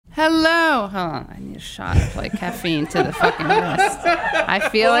Hello. Hold on. I need a shot of like caffeine to the fucking wrist. I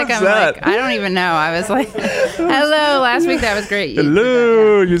feel like I'm like, I don't even know. I was like, hello. Last week that was great.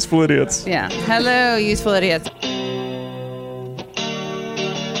 Hello, useful idiots. Yeah. Hello, useful idiots.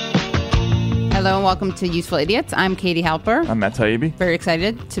 Hello and welcome to Useful Idiots. I'm Katie Halper. I'm Matt Taibbi. Very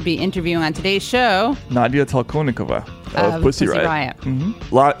excited to be interviewing on today's show Nadya Tolokonnikova of Pussy Riot.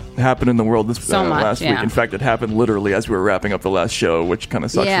 Mm-hmm. A lot happened in the world last week. In fact, it happened literally as we were wrapping up the last show, which kind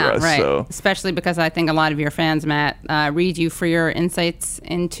of sucks for us. Right. So. Especially because I think a lot of your fans, Matt, read you for your insights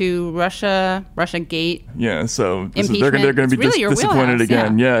into Russiagate. Yeah, so they're going to be really disappointed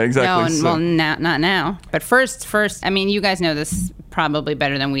again. Yeah, exactly. No, well, not now. But first, I mean, you guys know this probably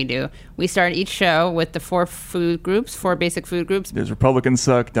better than we do. We start each show with the four basic food groups. There's Republicans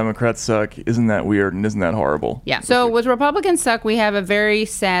suck, Democrats suck. Isn't that weird and isn't that horrible? Yeah. So with Republicans suck, we have a very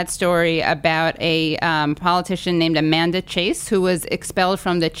sad story about a politician named Amanda Chase who was expelled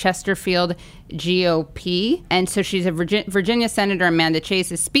from the Chesterfield GOP. And so she's a Virginia Senator. Amanda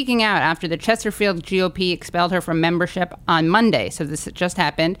Chase is speaking out after the Chesterfield GOP expelled her from membership on Monday. So this just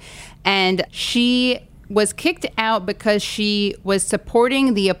happened. And she was kicked out because she was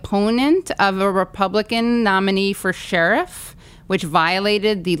supporting the opponent of a Republican nominee for sheriff, which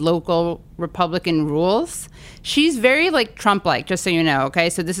violated the local Republican rules. She's very like Trump-like, just so you know, okay?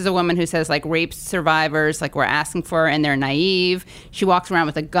 So this is a woman who says like rape survivors, like we're asking for her and they're naive. She walks around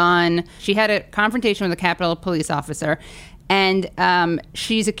with a gun. She had a confrontation with a Capitol police officer. And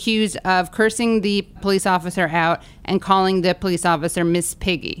she's accused of cursing the police officer out and calling the police officer Miss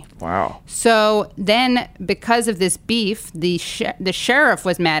Piggy. Wow. So then, because of this beef, the sheriff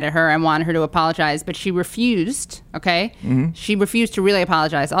was mad at her and wanted her to apologize, but she refused, okay? Mm-hmm. She refused to really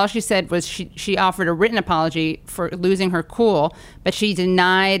apologize. All she said was she offered a written apology for losing her cool, but she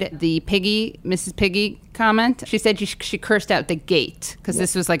denied the Mrs. Piggy comment. She said she cursed out the gate because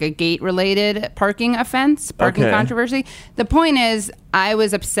this was like a gate-related parking controversy. The point is, I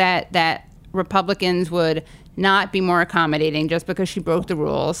was upset that Republicans would not be more accommodating just because she broke the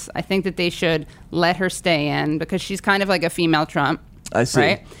rules. I think that they should let her stay in because she's kind of like a female Trump. I see.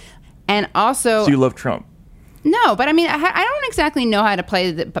 Right? And also... So you love Trump? No, but I mean, I don't exactly know how to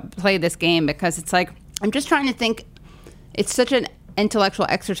play this game because it's like, I'm just trying to think. It's such an intellectual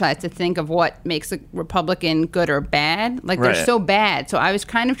exercise to think of what makes a Republican good or bad. Like, they're so bad. So I was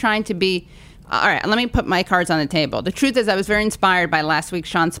kind of trying to be... All right, let me put my cards on the table. The truth is I was very inspired by last week's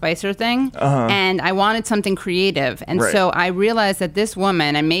Sean Spicer thing, and I wanted something creative. And so I realized that this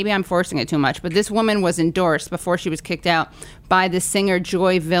woman, and maybe I'm forcing it too much, but this woman was endorsed before she was kicked out by the singer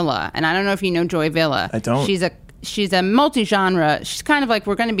Joy Villa. And I don't know if you know Joy Villa. I don't. She's a multi-genre. She's kind of like,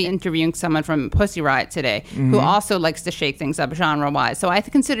 we're going to be interviewing someone from Pussy Riot today who also likes to shake things up genre-wise. So I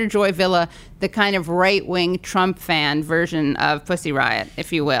consider Joy Villa the kind of right-wing Trump fan version of Pussy Riot,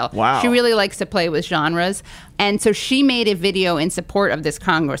 if you will. Wow. She really likes to play with genres. And so she made a video in support of this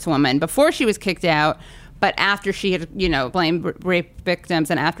congresswoman before she was kicked out, but after she had, blamed rape victims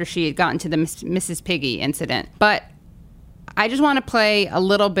and after she had gotten to the Mrs. Piggy incident. But I just want to play a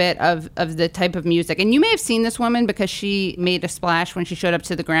little bit of the type of music. And you may have seen this woman because she made a splash when she showed up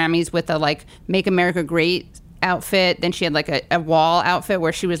to the Grammys with a, like, Make America Great outfit. Then she had, like, a wall outfit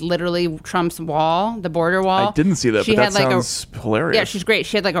where she was literally Trump's wall, the border wall. I didn't see that, but that sounds hilarious. Yeah, she's great.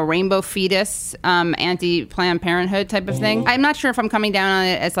 She had, like, a rainbow fetus, anti-Planned Parenthood type of thing. I'm not sure if I'm coming down on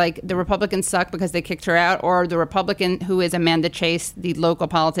it as, like, the Republicans suck because they kicked her out, or the Republican who is Amanda Chase, the local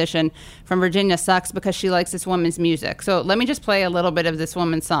politician from Virginia, sucks because she likes this woman's music. So let me just play a little bit of this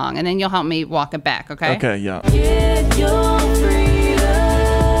woman's song, and then you'll help me walk it back, okay? Okay, yeah. Get your freedom,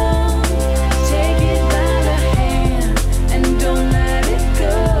 take it by the hand, and don't let it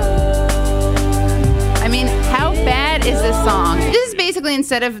go. I mean, how bad is this song? This is basically,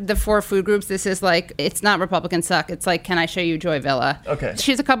 instead of the four food groups, this is like, it's not Republican suck. It's like, can I show you Joy Villa? Okay.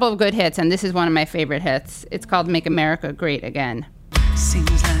 She has a couple of good hits, and this is one of my favorite hits. It's called Make America Great Again.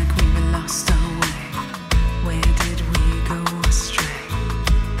 Seems like we were lost our way. Where did we go astray?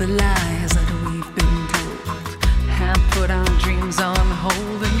 The lies that we've been told have put our dreams on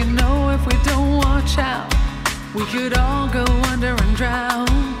hold. And if we don't watch out, we could all go under and drown.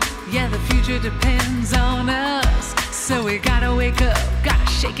 Yeah, the future depends on us. So we gotta wake up,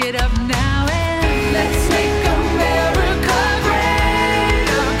 gotta shake it up now, and let's make America great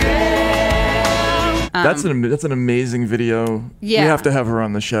again. That's an amazing video. Yeah. We have to have her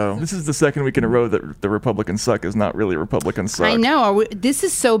on the show. This is the second week in a row that the Republicans suck is not really Republicans suck. I know. This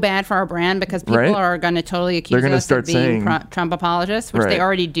is so bad for our brand because people are going to totally accuse us of being Trump apologists, which they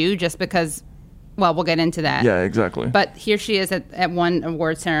already do just because Well, we'll get into that. Yeah, exactly. But here she is at one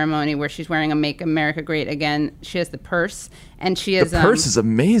award ceremony where she's wearing a Make America Great Again. She has the purse, and she is... The purse is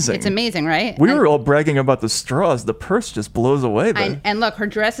amazing. It's amazing, right? We were all bragging about the straws. The purse just blows away, though. And look, her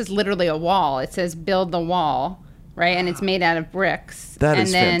dress is literally a wall. It says, build the wall, right? And it's made out of bricks. That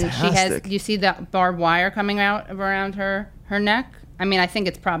is fantastic. And then she has... You see the barbed wire coming out around her neck? I mean, I think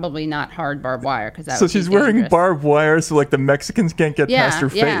it's probably not hard barbed wire because that. So she's wearing barbed wire, so like the Mexicans can't get past her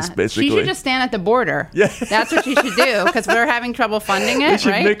face, basically. She should just stand at the border. Yeah, that's what she should do because we're having trouble funding it. They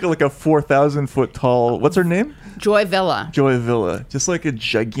should make like a 4,000-foot tall. What's her name? Joy Villa. Joy Villa, just like a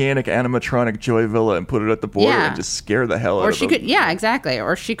gigantic animatronic Joy Villa, and put it at the border and just scare the hell out of them. Or she could, exactly.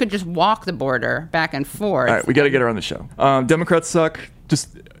 Or she could just walk the border back and forth. All right, we got to get her on the show. Democrats suck.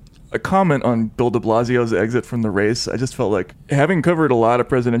 Just a comment on Bill de Blasio's exit from the race. I just felt like, having covered a lot of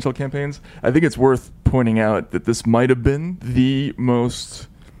presidential campaigns, I think it's worth pointing out that this might have been the most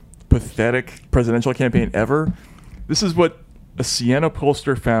pathetic presidential campaign ever. This is what a Siena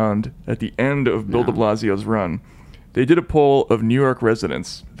pollster found at the end of Bill de Blasio's run. They did a poll of New York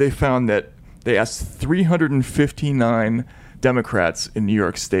residents. They found that they asked 359 Democrats in New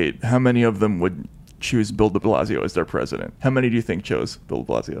York State how many of them would choose Bill de Blasio as their president. How many do you think chose Bill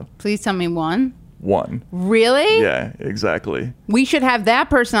de Blasio? Please tell me one. One. Really? Yeah, exactly. We should have that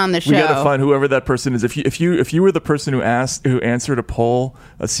person on the show. We got to find whoever that person is. If you were the person who answered a poll,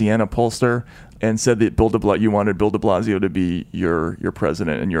 a Siena pollster, and said that you wanted Bill de Blasio to be your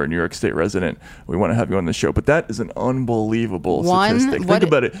president and you're a New York State resident, we want to have you on the show. But that is an unbelievable statistic. Think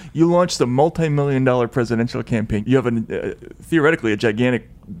about it. You launched a multi-million-dollar presidential campaign. You have theoretically a gigantic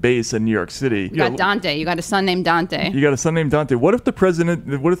base in New York City. You got Dante. You got a son named Dante. What if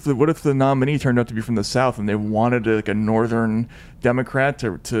the nominee turned out to be from the South and they wanted a northern Democrat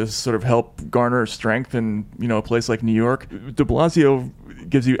to sort of help garner strength in a place like New York? De Blasio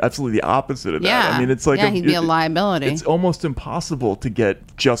gives you absolutely the opposite of that. Yeah. I mean, it's like he'd be a liability. It's almost impossible to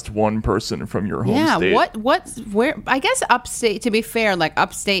get just one person from your home state. Where? I guess upstate. To be fair, like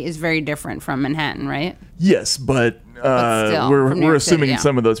upstate is very different from Manhattan, right? Yes, but still, we're assuming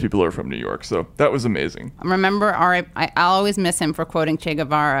some of those people are from New York, so that was amazing. Remember, I'll always miss him for quoting Che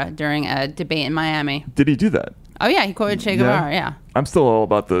Guevara during a debate in Miami. Did he do that? Oh yeah, he quoted Che Guevara. Yeah. I'm still all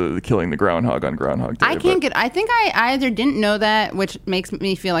about the killing the groundhog on Groundhog Day. I think I either didn't know that, which makes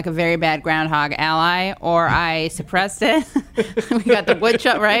me feel like a very bad groundhog ally, or I suppressed it. We got the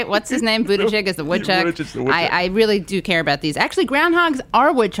woodchuck, right? What's his name? Buttigieg is the woodchuck. I really do care about these. Actually, groundhogs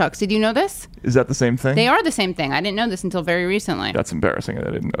are woodchucks. Did you know this? Is that the same thing? They are the same thing. I didn't know this until very recently. That's embarrassing.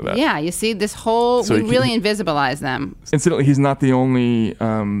 I didn't know that. Yeah, you see, we really invisibilize them. Incidentally, he's not the only.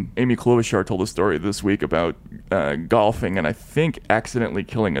 Amy Klobuchar told a story this week about golfing, and I think accidentally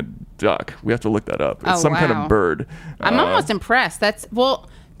killing a duck. We have to look that up. It's some kind of bird. I'm almost impressed. That's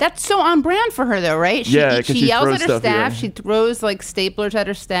so on brand for her, though, right? She yells at her staff. Yeah. She throws like staplers at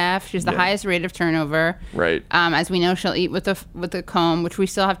her staff. She's the highest rate of turnover. Right. As we know, she'll eat with a comb, which we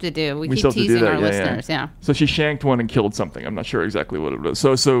still have to do. We keep teasing our listeners. Yeah. So she shanked one and killed something. I'm not sure exactly what it was.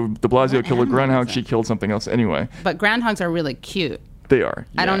 So de Blasio killed a groundhog. She killed something else anyway. But groundhogs are really cute. They are.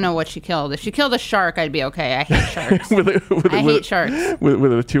 Yeah. I don't know what she killed. If she killed a shark, I'd be okay. I hate sharks. I hate sharks.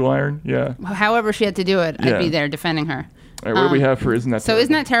 With a 2-iron, yeah. However she had to do it, I'd be there defending her. All right, what do we have for Isn't That Terrible? So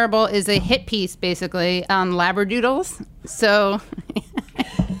Isn't That Terrible is a hit piece, basically, on labradoodles. So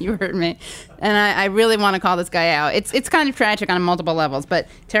you heard me. And I really want to call this guy out. It's kind of tragic on multiple levels, but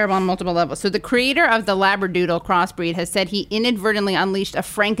terrible on multiple levels. So the creator of the labradoodle crossbreed has said he inadvertently unleashed a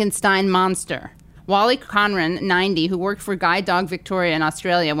Frankenstein monster. Wally Conran, 90, who worked for Guide Dog Victoria in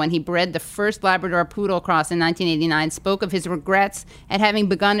Australia when he bred the first Labrador Poodle cross in 1989, spoke of his regrets at having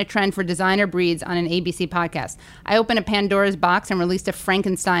begun a trend for designer breeds on an ABC podcast. I opened a Pandora's box and released a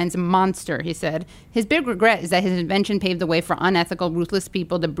Frankenstein's monster, he said. His big regret is that his invention paved the way for unethical, ruthless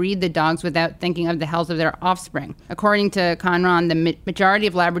people to breed the dogs without thinking of the health of their offspring. According to Conran, the majority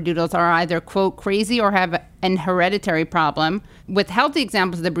of Labradoodles are either, quote, crazy or have an hereditary problem, with healthy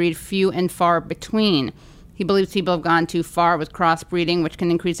examples of the breed few and far between. He believes people have gone too far with crossbreeding, which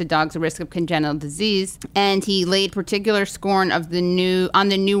can increase a dog's risk of congenital disease. And he laid particular scorn on the new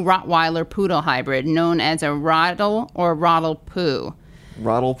Rottweiler Poodle hybrid, known as a Roddle or Rottlepoo.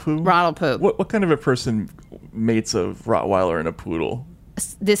 Rottlepoo? Rottlepoo. What kind of a person mates a Rottweiler and a Poodle?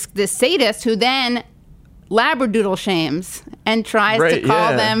 This sadist who then Labradoodle shames and tries to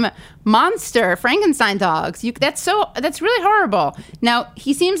call them monster Frankenstein dogs. That's really horrible. Now,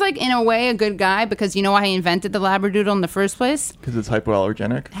 he seems like in a way a good guy because you know why he invented the Labradoodle in the first place? Because it's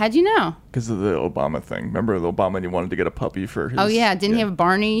hypoallergenic. How'd you know? Because of the Obama thing. Remember the Obama and he wanted to get a puppy for his... Oh, yeah. Didn't he have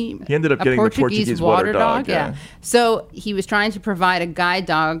Barney? He ended up getting the Portuguese water dog. Yeah. So he was trying to provide a guide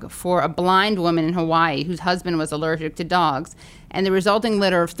dog for a blind woman in Hawaii whose husband was allergic to dogs. And the resulting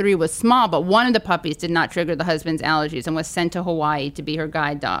litter of 3 was small, but one of the puppies did not trigger the husband's allergies and was sent to Hawaii to be her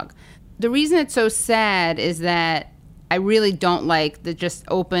guide dog. The reason it's so sad is that I really don't like the just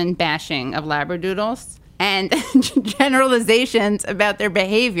open bashing of Labradoodles and generalizations about their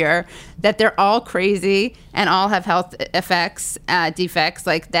behavior, that they're all crazy and all have health defects.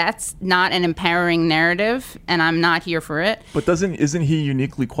 Like, that's not an empowering narrative, and I'm not here for it. But isn't he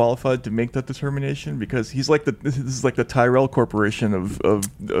uniquely qualified to make that determination? Because he's like this is like the Tyrell Corporation of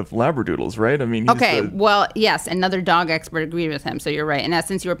Labradoodles, right? I mean, well, yes, another dog expert agreed with him, so you're right. In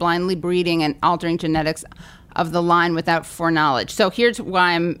essence, you are blindly breeding and altering genetics of the line without foreknowledge. So here's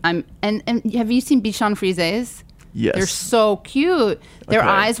why I'm and have you seen Bichon Frises? Yes. They're so cute. Their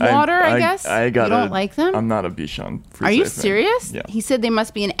eyes water, I guess. You don't like them? I'm not a Bichon Frise Are you fan. serious? Yeah. He said they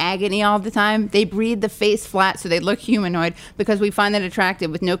must be in agony all the time. They breed the face flat so they look humanoid because we find that attractive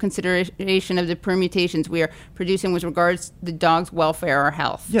with no consideration of the permutations we are producing with regards to the dog's welfare or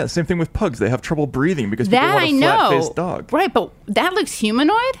health. Yeah, same thing with pugs. They have trouble breathing because people That want I a know. flat-faced dog. Right, but that looks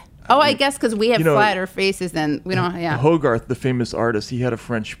humanoid? Oh, I guess because we have flatter faces than we don't. Yeah. Hogarth, the famous artist, he had a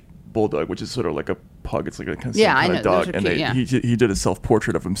French bulldog, which is sort of like a pug. It's like a kind of, Yeah, I kind know. of dog, Those are and cute, he did a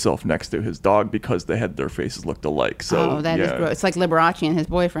self-portrait of himself next to his dog because their faces looked alike. So that is gross. It's like Liberace and his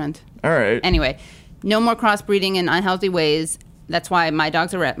boyfriend. All right. Anyway, no more crossbreeding in unhealthy ways. That's why my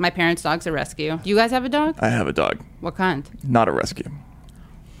parents' dog's a rescue. Do you guys have a dog? I have a dog. What kind? Not a rescue.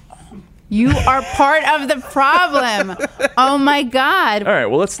 You are part of the problem. Oh my God. All right.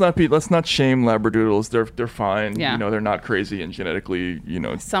 Well, let's not shame Labradoodles. They're fine. Yeah. They're not crazy and genetically,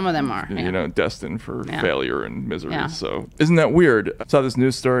 Some of them are. destined for failure and misery. Yeah. So isn't that weird? I saw this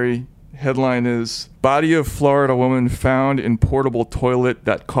news story. Headline is body of Florida woman found in portable toilet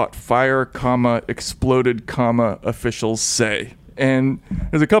that caught fire, exploded, officials say. And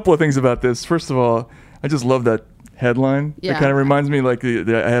there's a couple of things about this. First of all, I just love that headline. Yeah. It kind of reminds me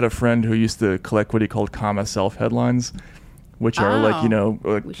I had a friend who used to collect what he called self headlines, which are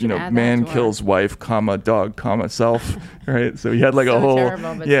man kills wife, dog, self, right? So he had like So a whole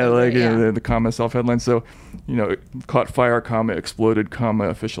terrible, but so great, the self headline. So caught fire, exploded,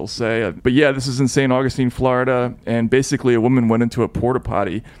 officials say. But yeah, this is in St. Augustine, Florida, and basically a woman went into a porta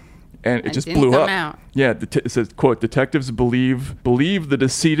potty. And it just blew up. Out. Yeah, it says, quote, detectives believe the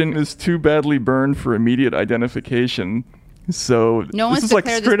decedent is too badly burned for immediate identification. So this is like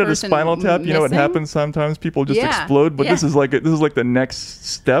straight out of Spinal Tap. You know, it happens sometimes. People just explode, but this is like the next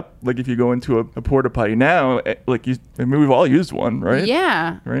step. Like if you go into a porta potty now, we've all used one, right?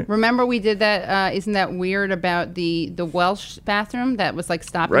 Yeah. Right. Remember we did that? Isn't that weird about the Welsh bathroom that was like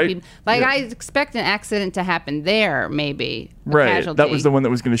stopping people? Like I expect an accident to happen there, maybe. Right. Casualty. That was the one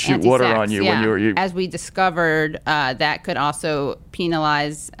that was going to shoot water on you when you were. As we discovered, that could also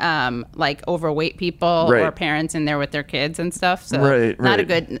penalize like overweight people or parents in there with their kids and stuff. So not a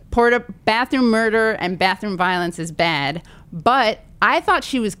good bathroom murder and bathroom violence is bad. But I thought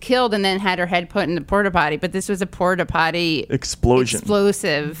she was killed and then had her head put in the porta potty, but this was a porta potty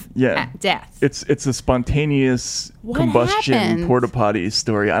explosive death. It's a spontaneous combustion porta potty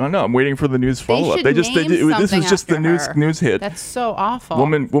story. I don't know. I'm waiting for the news follow up. This was just the news hit. That's so awful.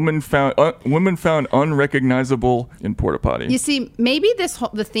 Woman found unrecognizable in porta potty. You see, maybe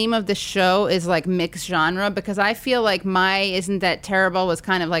the theme of this show is like mixed genre, because I feel like my Isn't That Terrible was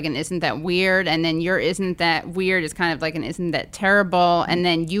kind of like an Isn't That Weird, and then your Isn't That Weird is kind of like an Isn't That Terrible. And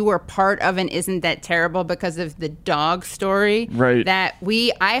then you were part of an Isn't That Terrible because of the dog story. Right.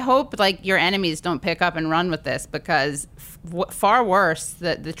 I hope like your enemies don't pick up and run with this, because far worse,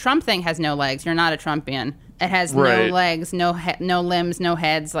 the Trump thing has no legs. You're not a Trumpian. It has no legs, no limbs, no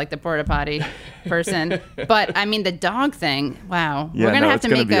heads, like the porta potty person. But I mean, the dog thing. Wow, yeah, we're gonna have to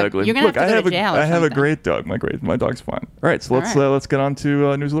make ugly. You're gonna have to go to jail. I have a great dog. My dog's fine. All right, so let's get on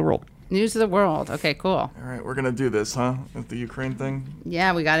to news of the world. News of the world. Okay, cool. All right, we're gonna do this, huh? With the Ukraine thing.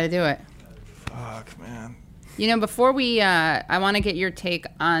 Yeah, we got to do it. Fuck, man. Before we, I want to get your take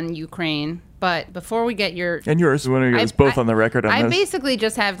on Ukraine. But before we get your... And yours, when it was both on the record on I this. basically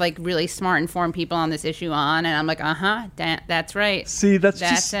just have like really smart, informed people on this issue on, and I'm like, that's right. See,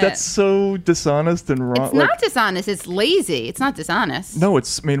 that's so dishonest and wrong. It's not dishonest. It's lazy. It's not dishonest. No,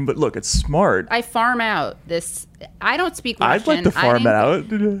 but look, it's smart. I farm out this. I don't speak Russian. I'd like to farm out.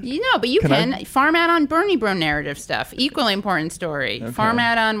 But you can farm out on Bernie bro narrative stuff. Equally important story. Okay. Farm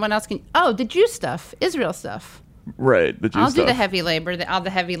out on what else can... Oh, the Jew stuff. Israel stuff. Right, the Jew stuff. I'll do the heavy labor, all the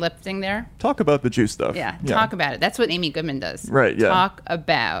heavy lifting there. Talk about the Jew stuff. Yeah, talk about it. That's what Amy Goodman does. Right, yeah.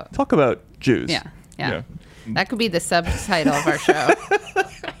 Talk about Jews. Yeah. That could be the subtitle of our show.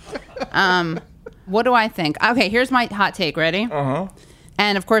 What do I think? Okay, here's my hot take. Ready? Uh-huh.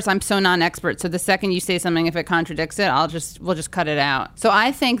 And of course, I'm so non-expert. So the second you say something, if it contradicts it, we'll just cut it out. So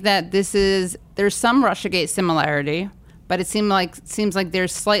I think that there's some Russiagate similarity, but it seems like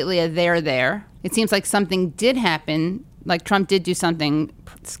there's slightly a there. It seems like something did happen, like Trump did do something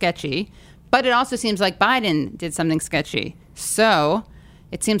sketchy, but it also seems like Biden did something sketchy. So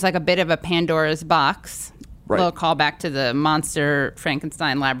it seems like a bit of a Pandora's box. Right. A little callback to the monster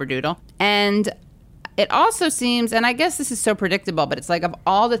Frankenstein Labradoodle. And it also seems, and I guess this is so predictable, but it's like of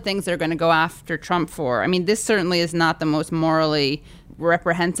all the things they're going to go after Trump for, I mean, this certainly is not the most morally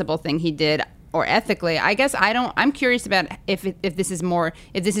reprehensible thing he did, or ethically. I guess I'm curious about if this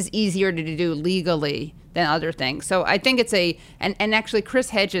is easier to do legally than other things. So I think it's and actually Chris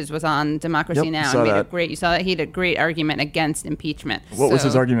Hedges was on Democracy Now! And you saw that he had a great argument against impeachment. What was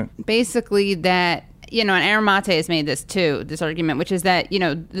his argument? Basically that, and Aaron Mate has made this argument, which is that,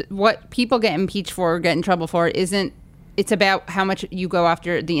 what people get impeached for, get in trouble for, it's about how much you go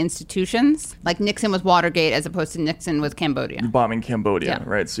after the institutions. Like Nixon was Watergate as opposed to Nixon was Cambodia. Bombing Cambodia,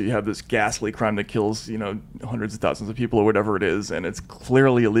 right? So you have this ghastly crime that kills, hundreds of thousands of people or whatever it is, and it's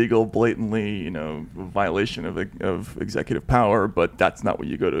clearly illegal, blatantly, violation of executive power, but that's not what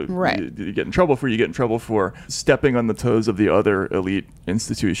you go to you get in trouble for. You get in trouble for stepping on the toes of the other elite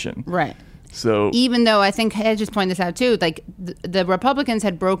institution. Right. So even though I think Hedges pointed this out too, like the Republicans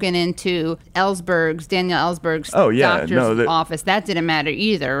had broken into Daniel Ellsberg's doctor's office. That didn't matter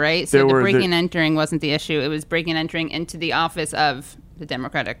either, right? So the breaking and entering wasn't the issue. It was breaking and entering into the office of the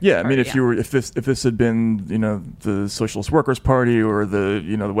Democratic Party. I mean, if this had been the Socialist Workers Party or the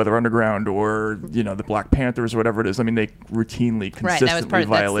Weather Underground or the Black Panthers or whatever it is, I mean, they routinely consistently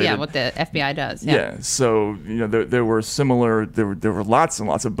violated. What the FBI does. So there were similar. There were lots and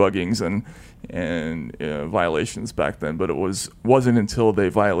lots of buggings and violations back then, but it wasn't until they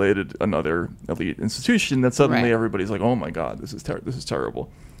violated another elite institution that suddenly everybody's like, oh my God, this is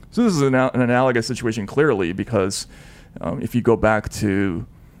terrible. So this is an analogous situation clearly because. If you go back to,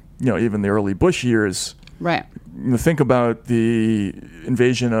 even the early Bush years, right? Think about the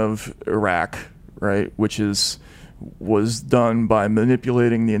invasion of Iraq, right, which was done by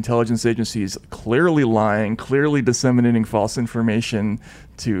manipulating the intelligence agencies, clearly lying, clearly disseminating false information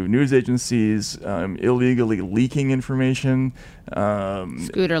to news agencies, illegally leaking information.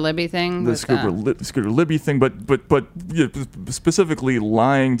 Scooter Libby thing. The Scooter Libby thing, but specifically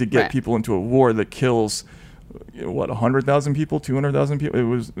lying to get people into a war that kills. 100,000 people, 200,000 people. It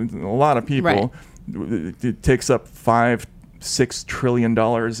was a lot of people. Right. It takes up $5-6 trillion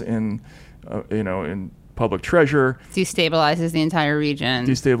in public treasure. Destabilizes the entire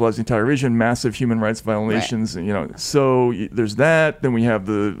region. Massive human rights violations. Right. So there's that. Then we have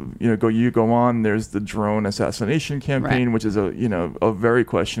go on. There's the drone assassination campaign, which is a very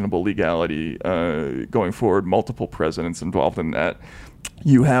questionable legality going forward. Multiple presidents involved in that.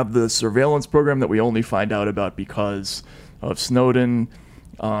 You have the surveillance program that we only find out about because of Snowden.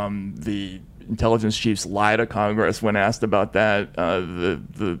 The intelligence chiefs lie to Congress when asked about that.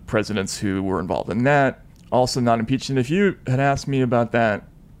 The presidents who were involved in that also not impeached. And if you had asked me about that,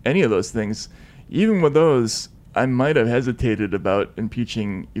 any of those things, even with those, I might have hesitated about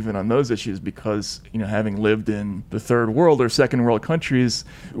impeaching even on those issues because, having lived in the third world or second world countries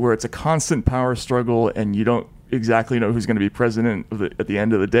where it's a constant power struggle and you don't exactly know who's going to be president at the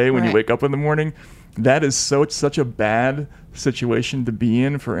end of the day when you wake up in the morning. That is such a bad situation to be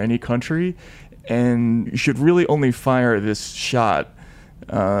in for any country, and you should really only fire this shot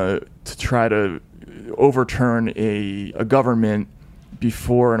to try to overturn a government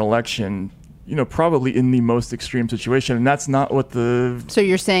before an election. Probably in the most extreme situation, and that's not what the. So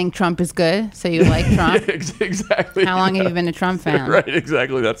you're saying Trump is good? So you like Trump? Exactly. How long have you been a Trump fan? Right,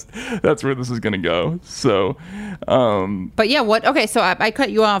 exactly. That's where this is going to go. So. But yeah, what? Okay, so I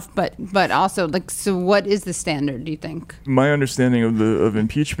cut you off, but also so what is the standard? Do you think? My understanding of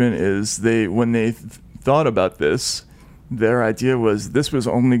impeachment is when they thought about this, their idea was this was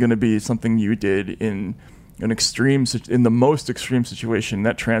only going to be something you did in in the most extreme situation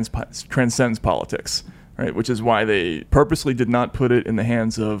that transcends politics, right? Which is why they purposely did not put it in the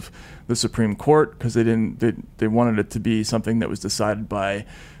hands of the Supreme Court, because they wanted it to be something that was decided by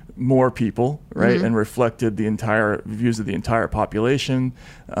more people, right, and reflected the entire views of the entire population.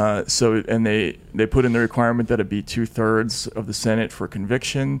 And they put in the requirement that it be 2/3 of the Senate for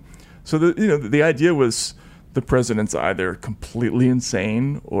conviction. So the idea was the president's either completely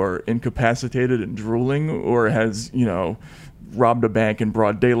insane or incapacitated and drooling, or has robbed a bank in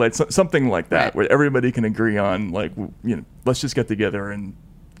broad daylight, something like that, right, where everybody can agree on, like, let's just get together and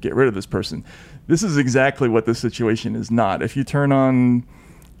get rid of this person. This is exactly what the situation is not. If you turn on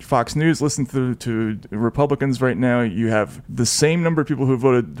Fox News, listen to Republicans right now, you have the same number of people who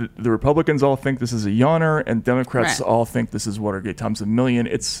voted. The Republicans all think this is a yawner, and Democrats all think this is Watergate times a million.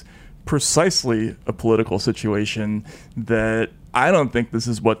 It's precisely a political situation that I don't think this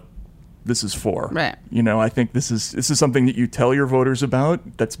is what this is for. Right. I think this is something that you tell your voters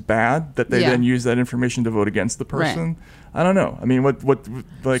about. That's bad. That they then use that information to vote against the person. Right. I don't know. I mean, what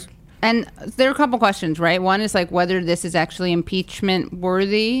like. And there are a couple questions, right? One is like whether this is actually impeachment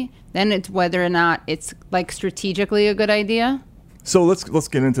worthy. Then it's whether or not it's like strategically a good idea. So let's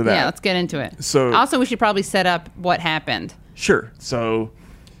get into that. Yeah, let's get into it. So also, we should probably set up what happened. Sure. So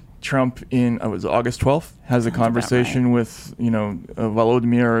Trump was August 12th has a conversation with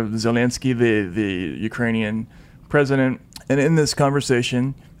Volodymyr Zelensky, the Ukrainian president, and in this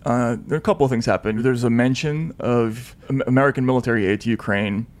conversation there are a couple of things happen. There's a mention of American military aid to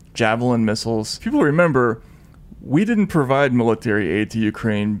Ukraine, Javelin missiles. People remember we didn't provide military aid to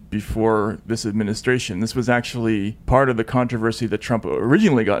Ukraine before this administration. This was actually part of the controversy that Trump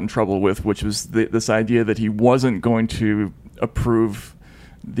originally got in trouble with, which was this idea that he wasn't going to approve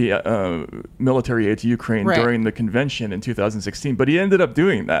the military aid to Ukraine during the convention in 2016, but he ended up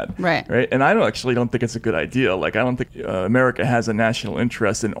doing that. Right. And I don't think it's a good idea. Like, I don't think America has a national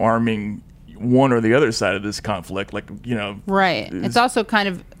interest in arming one or the other side of this conflict. Like, Right. It's also kind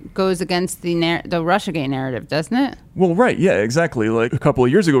of goes against the Russiagate narrative, doesn't it? Well, right. Yeah, exactly. Like a couple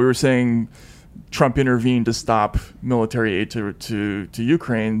of years ago, we were saying Trump intervened to stop military aid to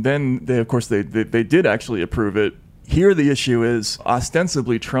Ukraine. Then they did actually approve it. Here, the issue is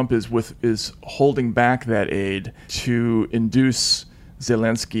ostensibly Trump is holding back that aid to induce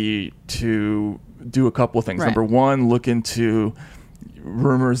Zelensky to do a couple of things. Right. Number one, look into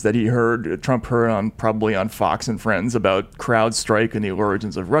rumors that Trump heard probably on Fox and Friends about CrowdStrike and the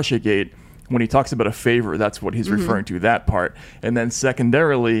origins of Russiagate. When he talks about a favor, that's what he's referring to, that part. And then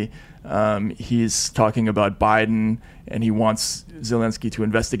secondarily, he's talking about Biden, and he wants Zelensky to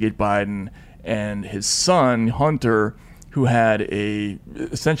investigate Biden and his son, Hunter, who had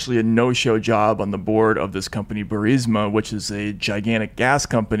essentially a no-show job on the board of this company, Burisma, which is a gigantic gas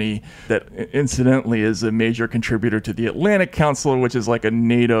company that incidentally is a major contributor to the Atlantic Council, which is like a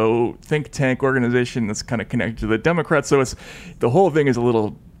NATO think tank organization that's kind of connected to the Democrats. So the whole thing is a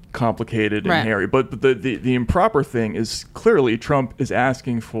little complicated and hairy. But the improper thing is clearly Trump is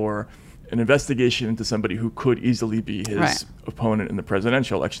asking for an investigation into somebody who could easily be his opponent in the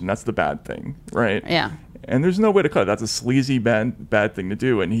presidential election. That's the bad thing, right? Yeah. And there's no way to cut it. That's a sleazy, bad thing to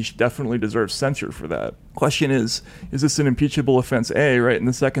do, and he definitely deserves censure for that. Question is this an impeachable offense, A, right? And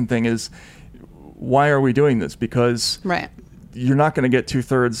the second thing is, why are we doing this? Because you're not going to get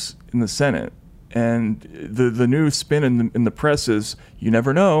 2/3 in the Senate. And the new spin in the press is, you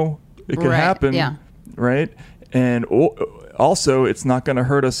never know. It could happen, right? And also, it's not going to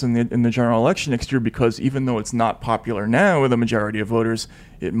hurt us in the general election next year, because even though it's not popular now with a majority of voters,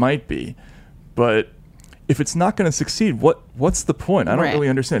 it might be. But if it's not going to succeed, what's the point? I don't really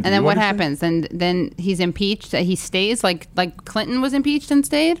understand. And then what happens? And then he's impeached. He stays like Clinton was impeached and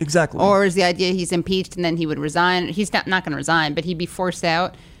stayed? Exactly. Or is the idea he's impeached and then he would resign? He's not going to resign, but he'd be forced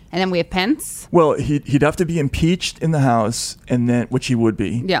out. And then we have Pence? Well, he'd have to be impeached in the House, and then which he would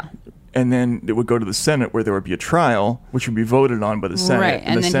be. Yeah. And then it would go to the Senate, where there would be a trial, which would be voted on by the Senate. Right,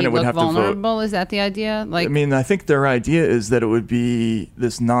 and the then Senate he'd would look have vulnerable. To vote. Is that the idea? I mean, I think their idea is that it would be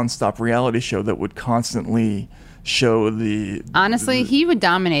this nonstop reality show that would constantly show the... Honestly, he would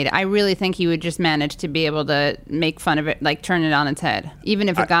dominate it. I really think he would just manage to be able to make fun of it, like turn it on its head, even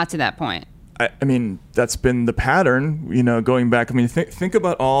if it got to that point. I mean, that's been the pattern, going back. I mean, think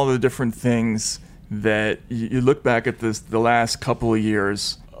about all the different things that you look back at the last couple of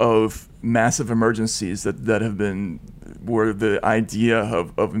years of massive emergencies that have been where the idea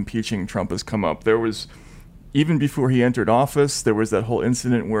of impeaching Trump has come up. There was, even before he entered office, there was that whole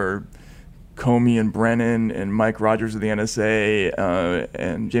incident where Comey and Brennan and Mike Rogers of the NSA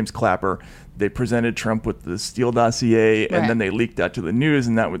and James Clapper, they presented Trump with the Steele dossier, and then they leaked that to the news,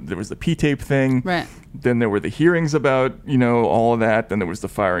 and there was the P-tape thing. Right. Then there were the hearings about, all of that. Then there was the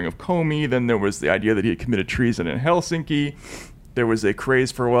firing of Comey. Then there was the idea that he had committed treason in Helsinki. There was a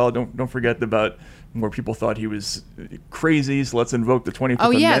craze for a while. Don't forget about where people thought he was crazy, so let's invoke the 25th Amendment.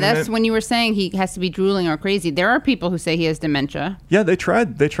 Oh, yeah, that's when you were saying he has to be drooling or crazy. There are people who say he has dementia. Yeah, they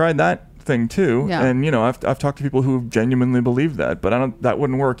tried that thing too. Yeah. And, I've talked to people who genuinely believe that, but that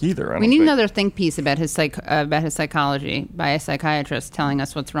wouldn't work either. We need another think piece about his psychology by a psychiatrist telling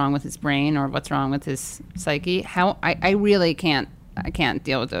us what's wrong with his brain or what's wrong with his psyche. I really can't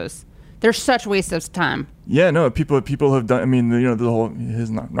deal with those. They're such waste of time. Yeah, no, people have done. I mean, the whole his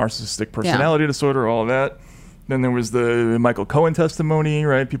narcissistic personality disorder, all of that. Then there was the Michael Cohen testimony,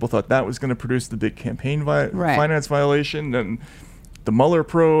 right? People thought that was going to produce the big campaign finance violation. Then the Mueller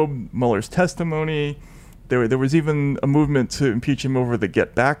probe, Mueller's testimony. There was even a movement to impeach him over the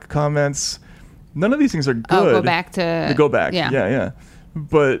Get Back comments. None of these things are good. Oh, go back. Yeah.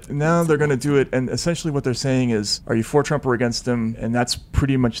 But now they're going to do it, and essentially what they're saying is, are you for Trump or against him? And that's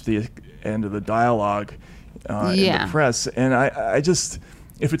pretty much the end of the dialogue in the press. And I just,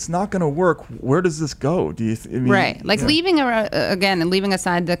 if it's not going to work, where does this go? Do you? Leaving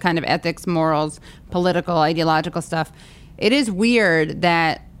aside the kind of ethics, morals, political, ideological stuff, it is weird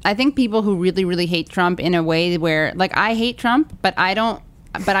that I think people who really, really hate Trump in a way where, like, I hate Trump, but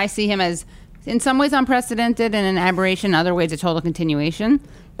I see him as, in some ways, unprecedented and an aberration, in other ways, a total continuation.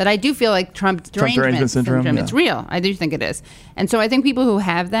 But I do feel like Trump derangement syndrome. Yeah. It's real. I do think it is. And so I think people who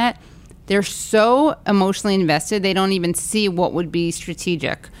have that, they're so emotionally invested, they don't even see what would be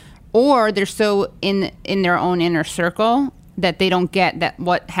strategic. Or they're so in their own inner circle that they don't get that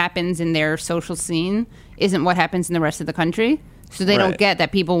what happens in their social scene isn't what happens in the rest of the country. So they don't get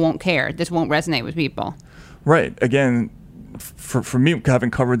that people won't care. This won't resonate with people. Right. Again, for me,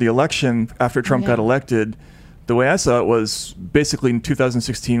 having covered the election after Trump got elected, the way I saw it was basically in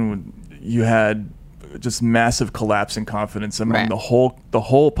 2016 when you had just massive collapse in confidence among the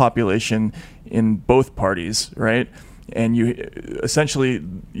whole population in both parties, right? And you had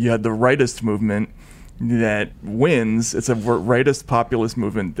the rightist movement that wins. It's a rightist populist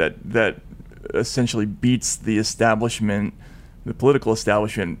movement that essentially beats the establishment, the political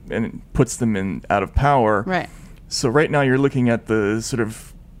establishment, and puts them out of power. Right. So right now you're looking at the sort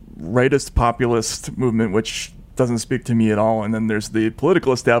of rightist populist movement, which doesn't speak to me at all. And then there's the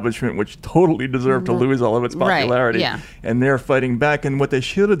political establishment, which totally deserved to lose all of its popularity. Right, yeah. And they're fighting back. And what they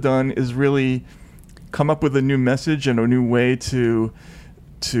should have done is really come up with a new message and a new way to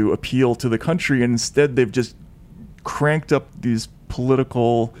appeal to the country. And instead, they've just cranked up this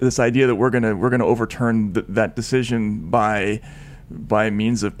idea that we're gonna overturn that decision by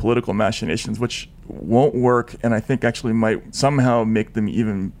means of political machinations, which won't work, and I think actually might somehow make them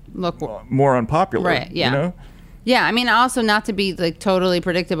even more unpopular. Right. Yeah. You know? Yeah. I mean, also not to be like totally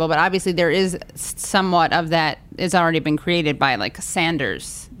predictable, but obviously there is somewhat of that is already been created by like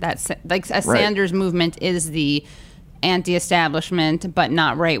Sanders. That's like a Sanders movement is the anti-establishment but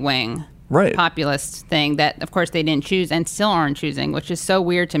not right-wing populist thing that, of course, they didn't choose and still aren't choosing, which is so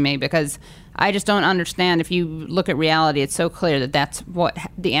weird to me because I just don't understand. If you look at reality, it's so clear that that's what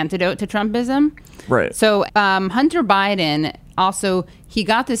the antidote to Trumpism. Right. So Hunter Biden also, he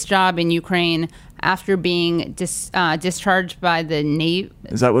got this job in Ukraine after being discharged by the Navy.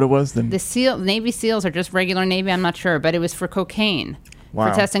 Is that what it was? The Navy SEALs are just regular Navy, I'm not sure, but it was for cocaine. Wow.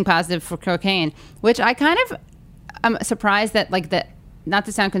 For testing positive for cocaine, which I'm surprised that not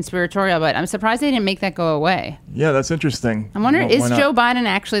to sound conspiratorial, but I'm surprised they didn't make that go away. Yeah, that's interesting. I'm wondering, is Joe Biden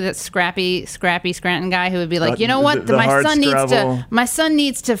actually that scrappy Scranton guy who would be like, you know what, my son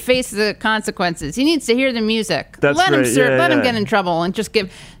needs to face the consequences. He needs to hear the music. Let him get in trouble and just give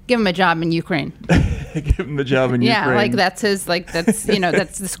him a job in Ukraine. Give him the job in Ukraine. Yeah, that's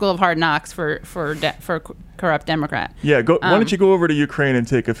that's the school of hard knocks for corrupt Democrat. Yeah, why don't you go over to Ukraine and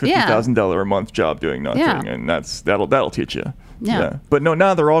take a $50,000 a month job doing nothing, and that'll teach you. Yeah. But no,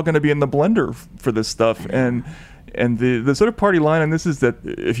 now they're all going to be in the blender for this stuff, and the sort of party line on this is that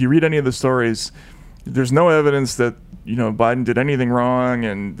if you read any of the stories, there's no evidence that Biden did anything wrong,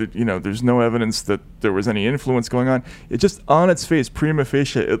 and that, there's no evidence that there was any influence going on. It just on its face, prima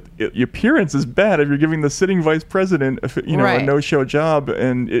facie, your appearance is bad if you're giving the sitting vice president a no-show job,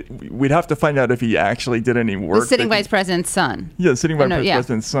 and we'd have to find out if he actually did any work. The sitting vice president's son. Yeah, sitting vice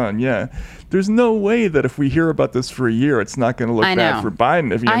president's son. Yeah, there's no way that if we hear about this for a year, it's not going to look bad for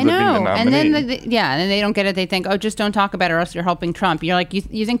Biden if he ends up being the nominee. And then and they don't get it. They think, oh, just don't talk about it, or else you're helping Trump. You're like,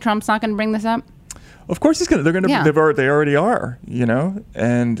 you think Trump's not going to bring this up? Of course he's gonna. They're gonna. Yeah. They already are.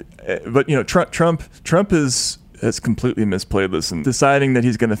 And but Trump has completely misplayed this and deciding that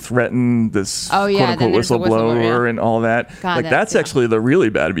he's going to threaten this quote unquote whistleblower and all that. God, that's actually the really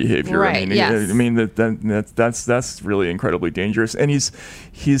bad behavior. Right. I mean that's really incredibly dangerous. And he's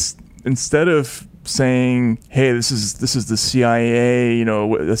instead of saying, hey, this is the CIA,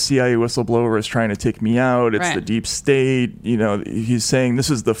 the CIA whistleblower is trying to take me out, it's the deep state, he's saying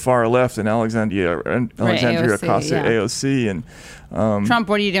this is the far left and Alexandria Ocasio, AOC, and Trump,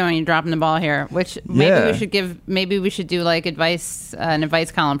 what are you doing? You're dropping the ball here. Which maybe we should do like an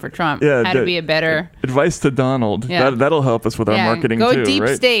advice column for Trump. Yeah, how to be a better advice to Donald. Yeah. That'll help us with our marketing go too. Go deep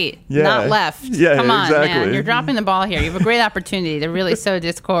right? state, not left. Yeah, come on, exactly. man. You're dropping the ball here. You have a great opportunity to really sow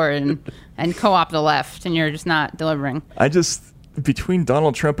discord and co-opt the left, and you're just not delivering. Between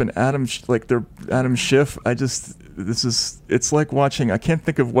Donald Trump and Adam Schiff, it's like watching. I can't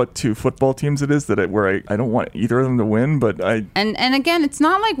think of what two football teams it is where I don't want either of them to win, but and again, it's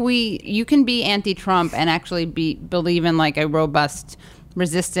not like you can be anti-Trump and actually believe in like a robust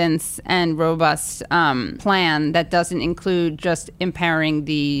resistance and robust plan that doesn't include just empowering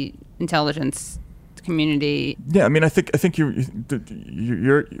the intelligence community. Yeah, I mean, I think your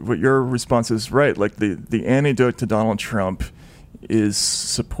response is right. Like the antidote to Donald Trump is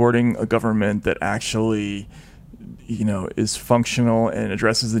supporting a government that actually, is functional and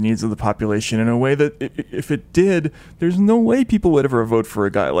addresses the needs of the population in a way that if it did, there's no way people would ever vote for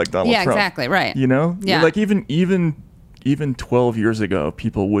a guy like Donald Trump. Yeah, exactly, right. Yeah. Like even 12 years ago,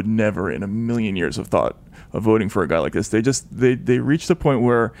 people would never in a million years have thought of voting for a guy like this. They reached a point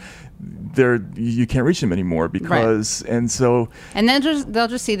where you can't reach them anymore because and then they'll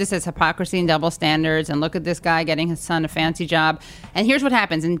just see this as hypocrisy and double standards and look at this guy getting his son a fancy job. And here's what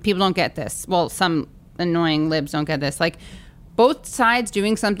happens, and people don't get this. Well, some annoying libs don't get this. Like, both sides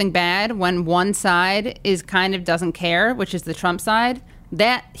doing something bad when one side is kind of doesn't care, which is the Trump side,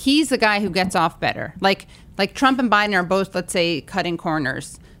 that he's the guy who gets off better. Like Trump and Biden are both, let's say, cutting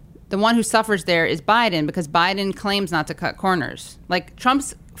corners. The one who suffers there is Biden because Biden claims not to cut corners. Like,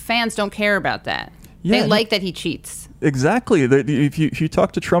 Trump's fans don't care about that. Yeah, they like that he cheats. Exactly. If you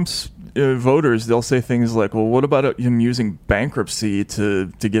talk to Trump's voters, they'll say things like, well, what about him using bankruptcy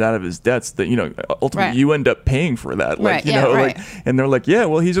to get out of his debts that, ultimately you end up paying for that. And they're like, yeah,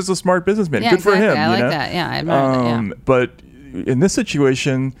 well, he's just a smart businessman. Good for him. I like that. Yeah. I've that, But in this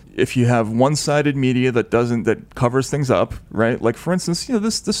situation, if you have one-sided media that covers things up, right? Like, for instance,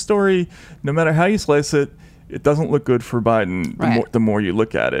 this story, no matter how you slice it, it doesn't look good for Biden the more you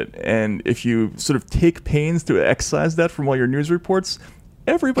look at it. And if you sort of take pains to excise that from all your news reports,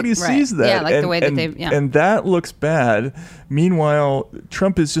 everybody sees that. Yeah, like the way that and that looks bad. Meanwhile,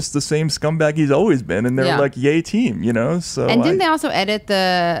 Trump is just the same scumbag he's always been, and they're like, yay team, So and didn't they also edit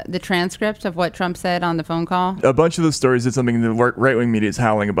the transcript of what Trump said on the phone call? A bunch of the stories did something the right-wing media is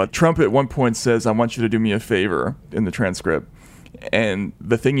howling about. Trump at one point says, I want you to do me a favor in the transcript. And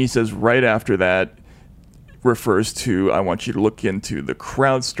the thing he says right after that refers to, I want you to look into the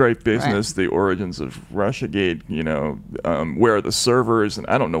CrowdStrike business, the origins of Russiagate, where are the servers, and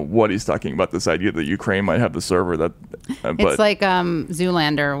I don't know what he's talking about, this idea that Ukraine might have the server that... it's like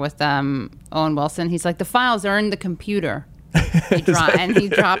Zoolander with Owen Wilson. He's like, the files are in the computer. And he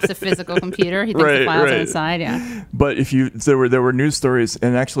drops a physical computer. He thinks the files are inside, But there were news stories,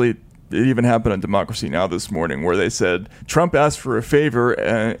 and actually... It even happened on Democracy Now! This morning where they said Trump asked for a favor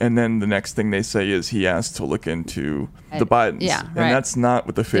and then the next thing they say is he asked to look into the Bidens. Yeah, and that's not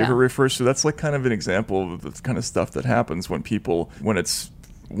what the favor refers to. That's like kind of an example of the kind of stuff that happens when it's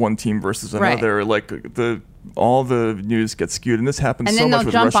one team versus another. Like all the news gets skewed, and this happens so much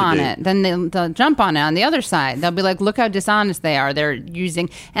with Russiagate. Then they'll jump on it on the other side. They'll be like, look how dishonest they are. They're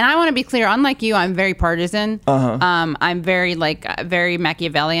using, and I want to be clear, unlike you, I'm very partisan. I'm very very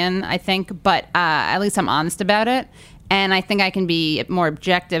Machiavellian, I think, but at least I'm honest about it. And I think I can be more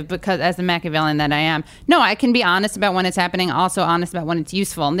objective because as the Machiavellian that I am, I can be honest about when it's happening, also honest about when it's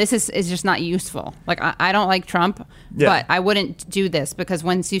useful. And this is just not useful. Like, I don't like Trump, but I wouldn't do this because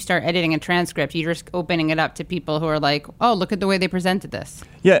once you start editing a transcript, you're just opening it up to people who are like, oh, look at the way they presented this.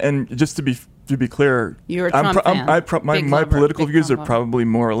 Yeah, and just to be clear, you're a Trump fan. My political views are probably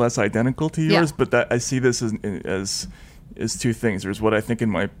more or less identical to yours, but I see this as two things. There's what I think in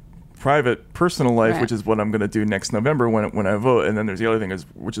my private personal life, which is what I'm going to do next November when I vote, and then there's the other thing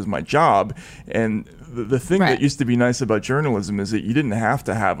which is my job. And the thing that used to be nice about journalism is that you didn't have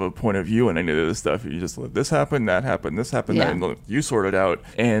to have a point of view on any of this stuff. You just let this happen, that happened, this happened, that, and you sort it out.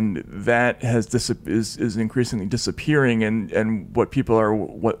 And that is increasingly disappearing. And what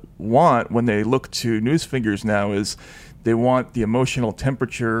people want when they look to news figures now is they want the emotional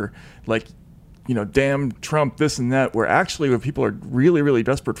temperature, like damn Trump, this and that, where actually what people are really, really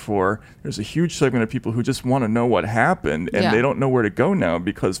desperate for, there's a huge segment of people who just want to know what happened, and they don't know where to go now,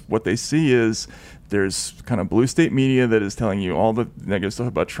 because what they see is there's kind of blue state media that is telling you all the negative stuff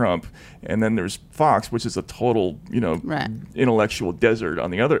about Trump, and then there's Fox, which is a total, intellectual desert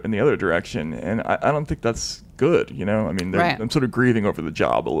in the other direction, and I don't think that's good. I mean, I'm sort of grieving over the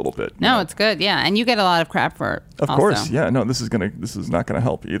job a little bit. No, it's good, yeah, and you get a lot of crap for it. Of course, yeah. No, this is not gonna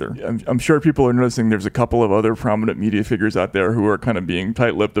help either. I'm sure people are noticing there's a couple of other prominent media figures out there who are kind of being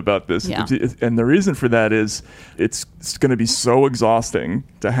tight-lipped about this, and the reason for that is it's going to be so exhausting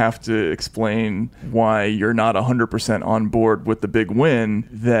to have to explain why you're not 100% on board with the big win,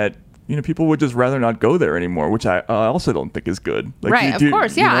 that people would just rather not go there anymore, which I also don't think is good. Of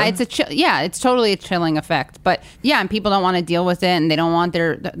course, yeah. It's totally a chilling effect. But and people don't want to deal with it, and they don't want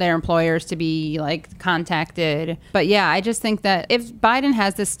their employers to be contacted. But I just think that if Biden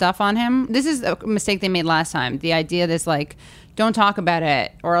has this stuff on him, this is a mistake they made last time. The idea that's don't talk about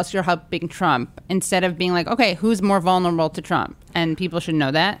it or else you're helping Trump, instead of being okay, who's more vulnerable to Trump? And people should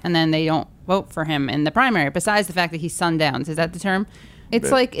know that, and then they don't vote for him in the primary, besides the fact that he's sundowns. Is that the term? It's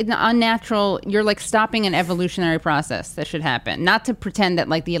an unnatural, you're stopping an evolutionary process that should happen. Not to pretend that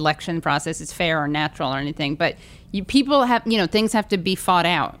the election process is fair or natural or anything, but people have, things have to be fought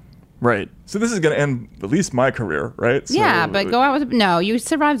out. Right. So this is going to end at least my career, right? So, but go out with, no, you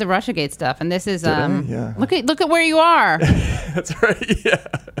survived the Russiagate stuff, and this is, look at where you are. That's right, yeah.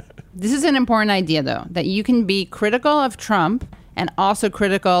 This is an important idea, though, that you can be critical of Trump and also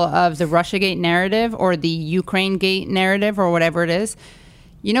critical of the Russiagate narrative or the Ukrainegate narrative or whatever it is.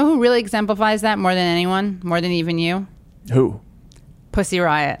 You know who really exemplifies that more than anyone, more than even you? Who? Pussy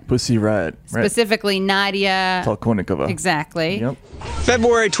Riot. Pussy Riot. Right. Specifically, Nadya. Tolokonnikova. Exactly. Yep.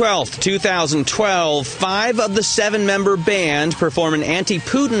 February 12th, 2012, 5 of the 7-member band perform an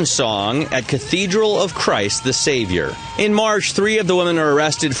anti-Putin song at Cathedral of Christ the Savior. In March, 3 of the women are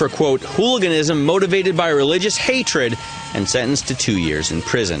arrested for, quote, hooliganism motivated by religious hatred and sentenced to 2 years in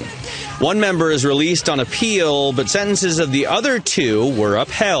prison. 1 member is released on appeal, but sentences of the other 2 were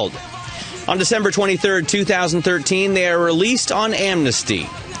upheld. On December 23, 2013, they are released on amnesty.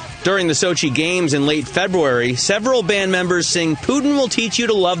 During the Sochi Games in late February, several band members sing "Putin Will Teach You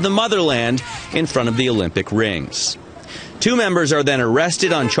to Love the Motherland" in front of the Olympic rings. 2 members are then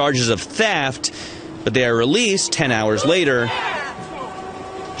arrested on charges of theft, but they are released 10 hours later.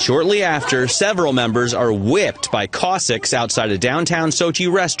 Shortly after, several members are whipped by Cossacks outside a downtown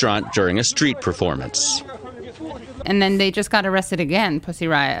Sochi restaurant during a street performance. And then they just got arrested again, Pussy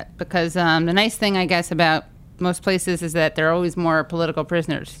Riot, because the nice thing, I guess, about most places is that there are always more political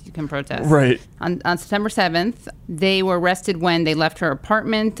prisoners you can protest. Right. On September 7th, they were arrested when they left her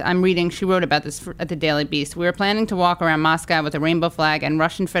apartment. She wrote about this at the Daily Beast. We were planning to walk around Moscow with a rainbow flag and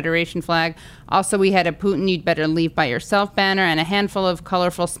Russian Federation flag. Also, we had a Putin You'd Better Leave By Yourself banner and a handful of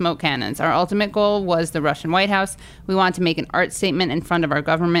colorful smoke cannons. Our ultimate goal was the Russian White House. We wanted to make an art statement in front of our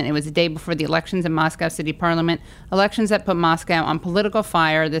government. It was a day before the elections in Moscow City Parliament, elections that put Moscow on political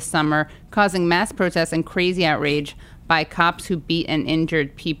fire this summer, causing mass protests and crazy outrage by cops who beat and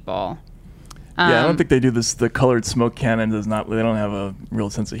injured people. I don't think they do this. The colored smoke cannon does not. They don't have a real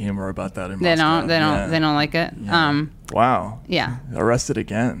sense of humor about that in Moscow. They don't like it. Yeah. Wow. Yeah. Arrested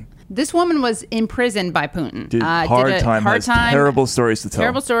again. This woman was imprisoned by Putin. Dude, hard time. Terrible stories to tell.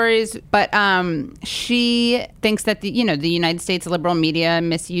 Terrible stories, but she thinks that the United States liberal media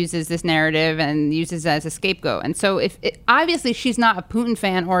misuses this narrative and uses it as a scapegoat. And so, obviously she's not a Putin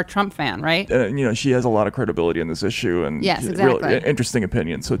fan or a Trump fan, right? She has a lot of credibility in this issue, and yes, exactly. Real interesting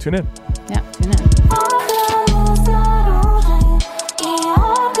opinion. So tune in. Yeah, tune in.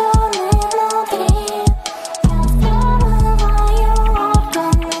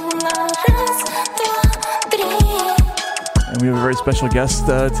 We have a very special guest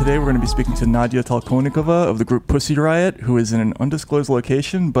today. We're going to be speaking to Nadya Tolokonnikova of the group Pussy Riot, who is in an undisclosed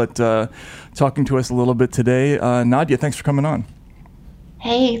location, but talking to us a little bit today. Nadya, thanks for coming on.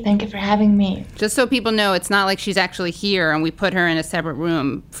 Hey, thank you for having me. Just so people know, it's not like she's actually here and we put her in a separate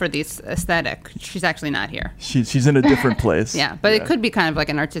room for this aesthetic. She's actually not here. She's in a different place. Yeah, but it could be kind of like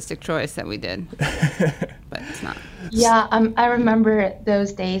an artistic choice that we did, but it's not. Yeah, I remember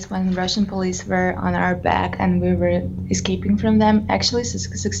those days when Russian police were on our back and we were escaping from them, actually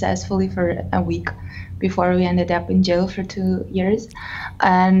successfully for a week before we ended up in jail for 2 years.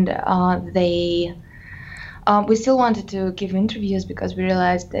 And they we still wanted to give interviews because we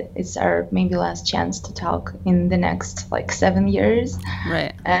realized that it's our maybe last chance to talk in the next like 7 years.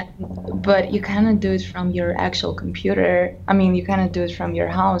 Right. But you cannot do it from your actual computer. I mean, you cannot do it from your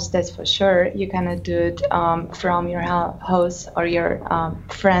house, that's for sure. You cannot do it from your house or your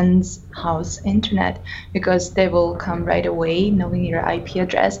friend's house internet, because they will come right away knowing your IP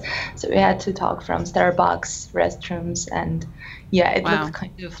address. So we had to talk from Starbucks, restrooms, and yeah, it looked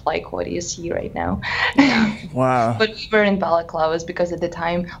kind of like what you see right now. Yeah. Wow. But we were in balaclavas because at the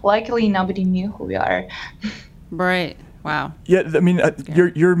time, luckily, nobody knew who we are. Right. Wow. Yeah, I mean,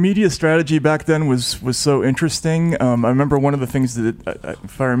 your media strategy back then was so interesting. I remember one of the things that,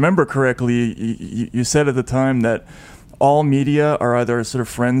 if I remember correctly, you said at the time that all media are either sort of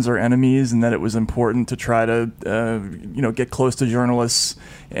friends or enemies, and that it was important to try to, get close to journalists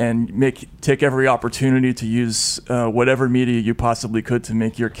and take every opportunity to use whatever media you possibly could to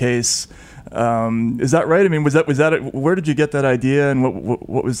make your case. Is that right? I mean, was that where did you get that idea, and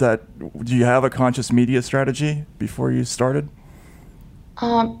what was that? Do you have a conscious media strategy before you started?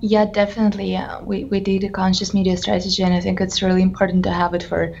 Yeah, definitely. We did a conscious media strategy, and I think it's really important to have it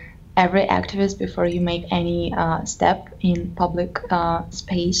for every activist before you make any step in public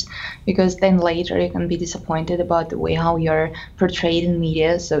space, because then later you can be disappointed about the way how you're portrayed in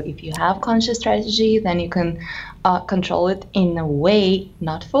media. So if you have conscious strategy, then you can control it in a way,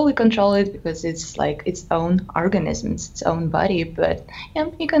 not fully control it, because it's like its own organism, it's its own body, but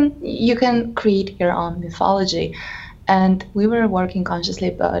you can create your own mythology. And we were working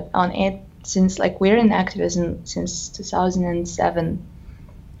consciously on it since we're in activism since 2007.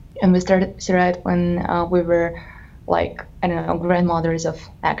 And we started Riot when we were grandmothers of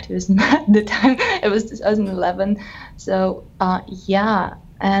activism at the time. It was 2011. So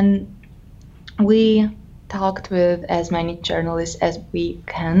and we talked with as many journalists as we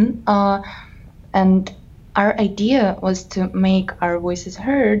can. And our idea was to make our voices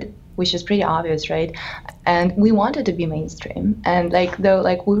heard, which is pretty obvious, right? And we wanted to be mainstream. And though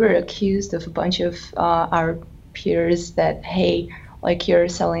we were accused of a bunch of our peers that, hey, you're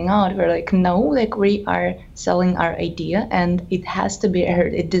selling out. We're like, no, we are selling our idea, and it has to be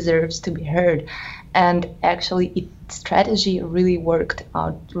heard. It deserves to be heard. And actually, its strategy really worked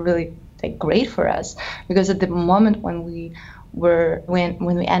out really great for us, because at the moment when we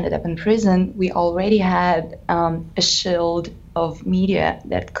ended up in prison, we already had a shield of media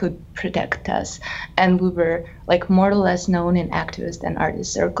that could protect us, and we were more or less known in activist and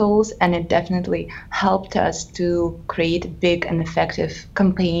artist circles, and it definitely helped us to create a big and effective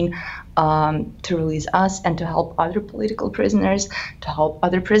campaign to release us and to help other political prisoners, to help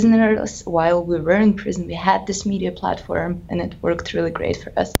other prisoners while we were in prison. We had this media platform, and it worked really great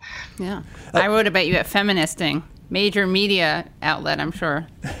for us. Yeah, I wrote about you at Feministing, major media outlet. I'm sure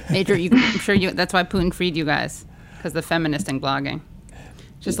that's why Putin freed you guys, because the Feministing blogging.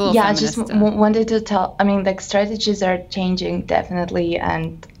 Just a little feminist just wanted to tell. I mean, strategies are changing definitely,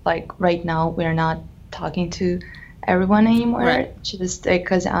 and right now we're not talking to everyone anymore. Right. Just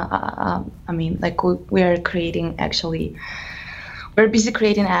because we are creating we're busy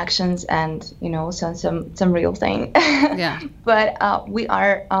creating actions and some real thing. Yeah. But we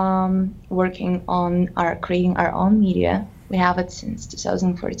are working on creating our own media. We have it since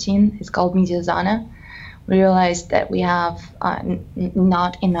 2014. It's called Media Zona. We realized that we have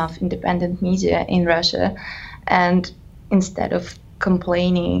not enough independent media in Russia, and instead of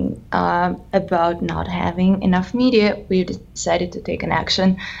complaining about not having enough media, we decided to take an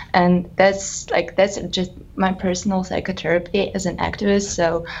action. And that's just my personal psychotherapy as an activist.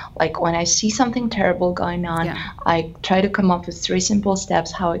 So when I see something terrible going on, I try to come up with 3 simple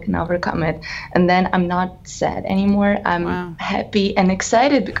steps how I can overcome it, and then I'm not sad anymore. I'm happy and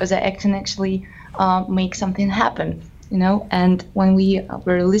excited because I can actually make something happen, And when we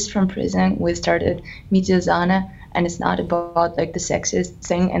were released from prison, we started Media Zona, and it's not about the sexiest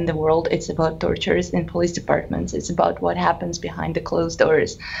thing in the world. It's about tortures in police departments. It's about what happens behind the closed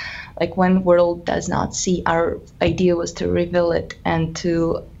doors. When world does not see, our idea was to reveal it and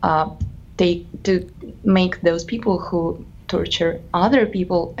to make those people who torture other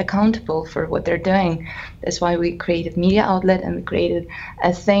people accountable for what they're doing. That's why we created media outlet, and we created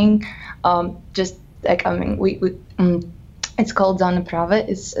a thing. It's called Zona Prava.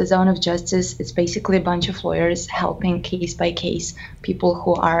 It's a zone of justice. It's basically a bunch of lawyers helping case by case people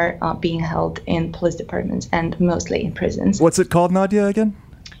who are being held in police departments and mostly in prisons. What's it called, Nadya, again?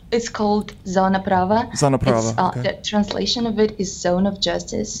 It's called Zona Prava. Zona Prava. Okay. The translation of it is Zone of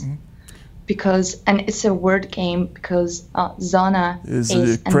Justice. Mm-hmm. And it's a word game because Zona is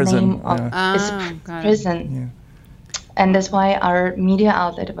a prison. Name of prison. Yeah. And that's why our media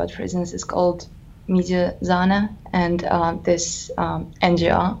outlet about prisons is called Media Zona, and this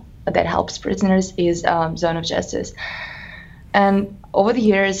NGO that helps prisoners is Zone of Justice. And over the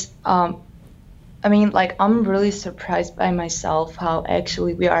years, I mean, like, I'm really surprised by myself how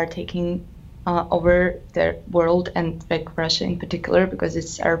actually we are taking over the world, and like Russia in particular, because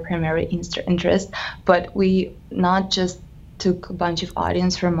it's our primary interest. But we not just took a bunch of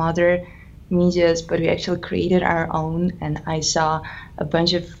audience from other medias, but we actually created our own. And I saw a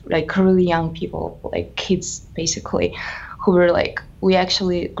bunch of like really young people, like kids basically, who were like, we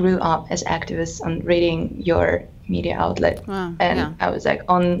actually grew up as activists on reading your media outlet. Wow, and yeah. I was like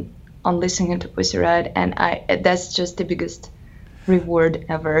on listening to Pussy Riot, and that's just the biggest reward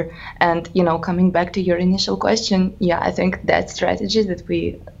ever. And coming back to your initial question, yeah, I think that strategy that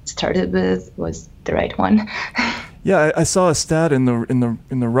we started with was the right one. Yeah, I saw a stat in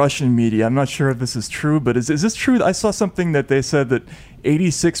the Russian media. I'm not sure if this is true, but is this true? I saw something that they said that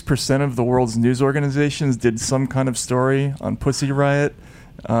 86% of the world's news organizations did some kind of story on Pussy Riot.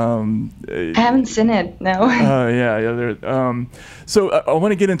 I haven't seen it, no. Yeah. So I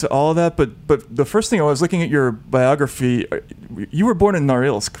want to get into all of that, but the first thing, I was looking at your biography. You were born in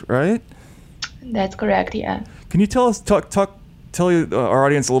Norilsk, right? That's correct, yeah. Can you tell our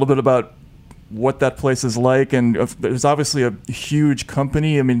audience a little bit about what that place is like? And there's obviously a huge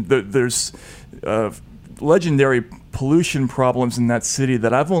company. I mean, there's legendary pollution problems in that city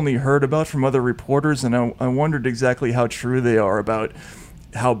that I've only heard about from other reporters, and I wondered exactly how true they are about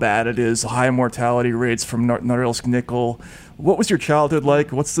how bad it is, high mortality rates from Norilsk nickel. What was your childhood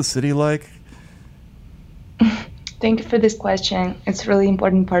like? What's the city like? Thank you for this question. It's a really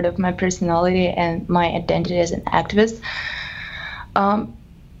important part of my personality and my identity as an activist.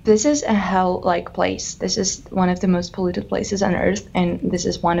 This is a hell-like place. This is one of the most polluted places on Earth, and this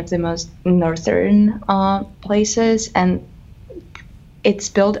is one of the most northern places, and it's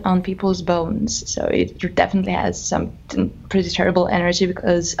built on people's bones. So it definitely has some pretty terrible energy,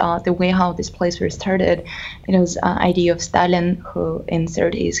 because the way how this place was started, it was an idea of Stalin, who in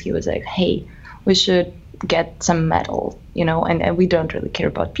 30s, he was like, hey, we should get some metal, and we don't really care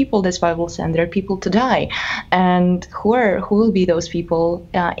about people. That's why we'll send their people to die. And who will be those people?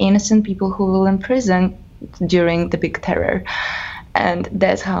 Innocent people who will imprison during the big terror. And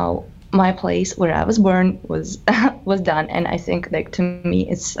that's how my place where I was born was done. And I think, like, to me,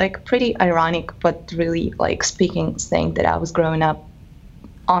 it's like pretty ironic, but really like speaking, saying that I was growing up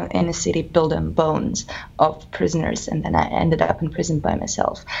in a city built on bones of prisoners, and then I ended up in prison by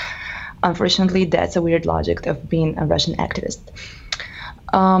myself. Unfortunately, that's a weird logic of being a Russian activist.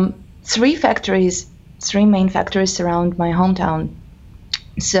 Three main factories surround my hometown.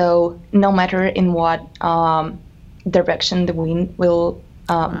 So no matter in what direction the wind will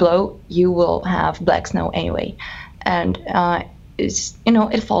blow, you will have black snow anyway. And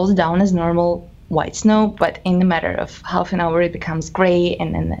it falls down as normal white snow, but in a matter of half an hour it becomes gray,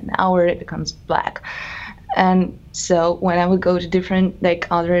 and in an hour it becomes black. And so when I would go to different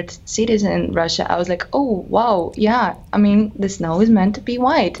other cities in Russia, I was like, oh wow, yeah, I mean, the snow is meant to be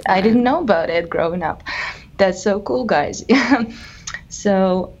white. I didn't know about it growing up. That's so cool, guys.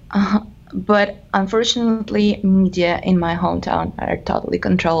 So but unfortunately, media in my hometown are totally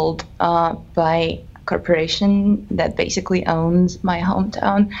controlled by a corporation that basically owns my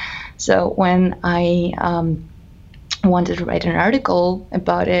hometown. So when I wanted to write an article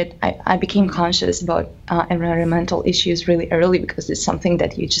about it, I became conscious about environmental issues really early, because it's something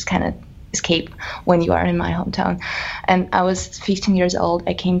that you just kind of escape when you are in my hometown. And I was 15 years old.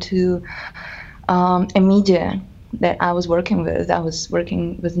 I came to a media that I was working with. I was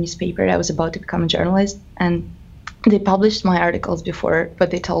working with a newspaper. I was about to become a journalist, and they published my articles before, but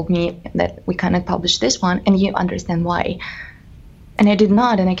they told me that we cannot publish this one, and you understand why. And I did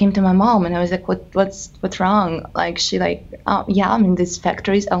not, and I came to my mom, and I was like, what's wrong? Like, she yeah, I mean, these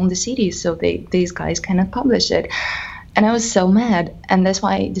factories own the city, so these guys cannot publish it. And I was so mad, and that's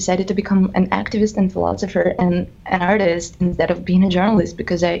why I decided to become an activist and philosopher and an artist instead of being a journalist,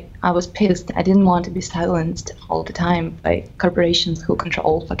 because I was pissed. I didn't want to be silenced all the time by corporations who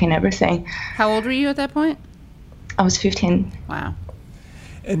control fucking everything. How old were you at that point? I was 15. Wow.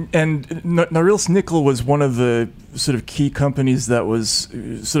 And Norilsk Nickel was one of the sort of key companies that was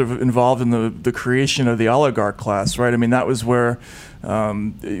sort of involved in the creation of the oligarch class, right? I mean, that was where,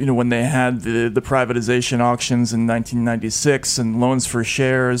 when they had the privatization auctions in 1996 and loans for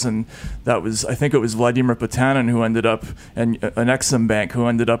shares, and that was, I think it was Vladimir Potanin who ended up, and an Exim Bank who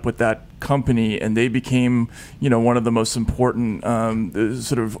ended up with that company, and they became, one of the most important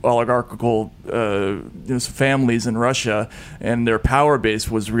sort of oligarchical families in Russia, and their power base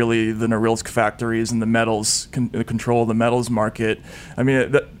was really the Norilsk factories and the metals, the control of the metals market. I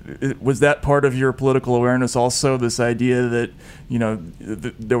mean, was that part of your political awareness also, this idea that,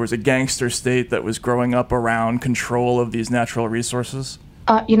 there was a gangster state that was growing up around control of these natural resources?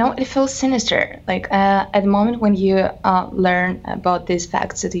 It feels sinister. Like at the moment when you learn about these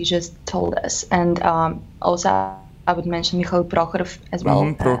facts that you just told us, and also I would mention Mikhail Prokhorov as well,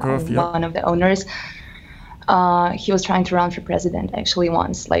 one of the owners. He was trying to run for president actually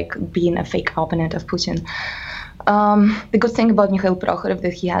once, like being a fake opponent of Putin. The good thing about Mikhail Prokhorov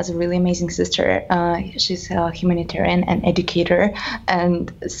that he has a really amazing sister. She's a humanitarian and educator,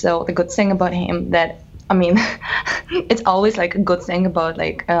 and so the good thing about him that, it's always like a good thing about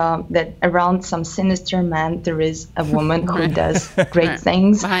that around some sinister man there is a woman who does great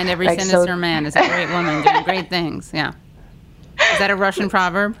things. Behind every sinister man is a great woman doing great things. Yeah. Is that a Russian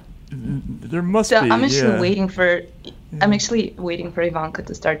proverb? There must be. I'm actually waiting for Ivanka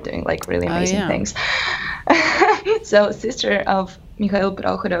to start doing like really amazing things. So sister of Mikhail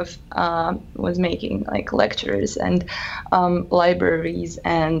Prokhorov was making like lectures and libraries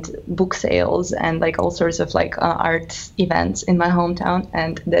and book sales and like all sorts of like art events in my hometown,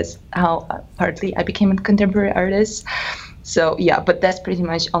 and that's how partly I became a contemporary artist. So yeah, but that's pretty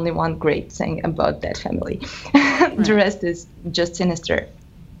much only one great thing about that family. The rest is just sinister.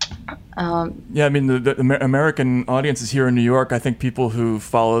 The American audiences here in New York, I think people who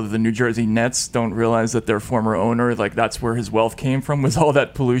follow the New Jersey Nets don't realize that their former owner, like that's where his wealth came from, was all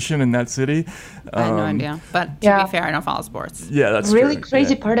that pollution in that city. I have no idea. But to be fair, I don't follow sports. Yeah, that's really true.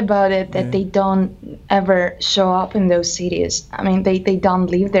 Crazy part about it that they don't ever show up in those cities. They don't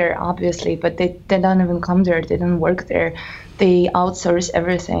live there, obviously, but they don't even come there. They don't work there. They outsource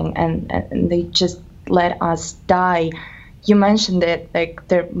everything and they just let us die. You mentioned that like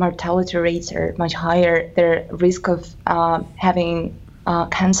their mortality rates are much higher. Their risk of having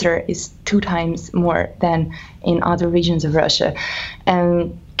cancer is 2 times more than in other regions of Russia.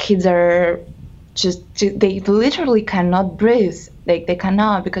 And kids are they literally cannot breathe. They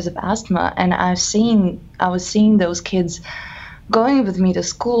cannot because of asthma. And I was seeing those kids going with me to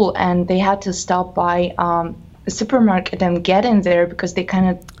school, and they had to stop by a supermarket and get in there because they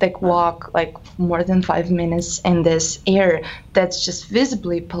cannot like walk like more than 5 minutes in this air that's just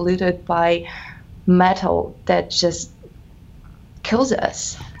visibly polluted by metal that just kills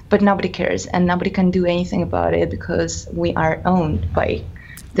us. But nobody cares and nobody can do anything about it because we are owned by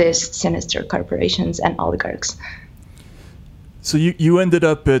these sinister corporations and oligarchs. So you ended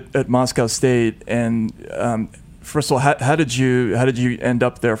up at Moscow State, and first of all, how did you end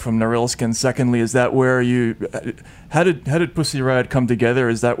up there from Norilsk? And secondly, is that where how did Pussy Riot come together?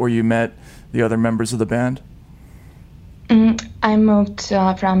 Is that where you met the other members of the band? I moved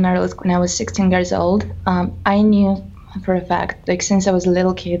from Norilsk when I was 16 years old. I knew for a fact, like since I was a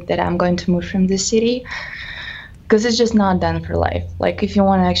little kid, that I'm going to move from this city because it's just not done for life. Like if you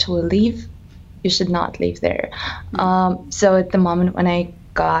want to actually leave, you should not leave there. So at the moment when I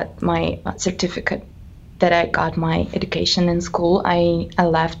got my certificate that I got my education in school, I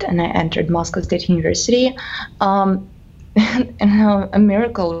left and I entered Moscow State University. And a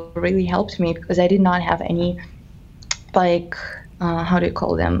miracle really helped me because I did not have any, like, how do you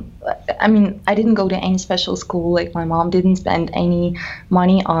call them? I didn't go to any special school. Like my mom didn't spend any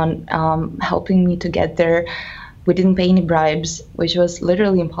money on helping me to get there. We didn't pay any bribes, which was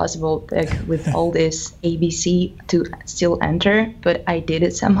literally impossible, like with all this ABC to still enter, but I did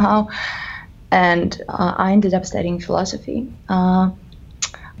it somehow. And I ended up studying philosophy. I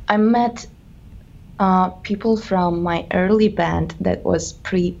met people from my early band that was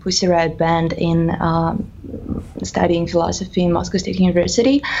pre-Pussy Riot band in studying philosophy in Moscow State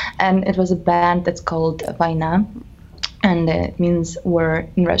University. And it was a band that's called Vaina. And it means war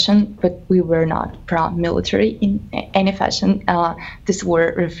in Russian, but we were not pro-military in any fashion. This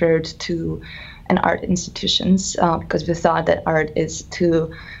were referred to an art institutions because we thought that art is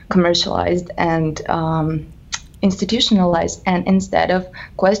too commercialized and institutionalized, and instead of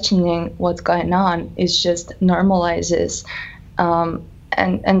questioning what's going on, it just normalizes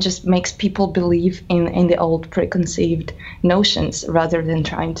and just makes people believe in the old preconceived notions rather than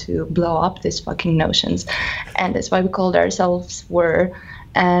trying to blow up these fucking notions. And that's why we called ourselves Were,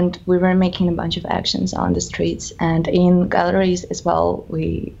 and we were making a bunch of actions on the streets and in galleries as well.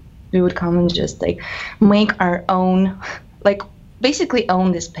 We would come and just like make our own, like basically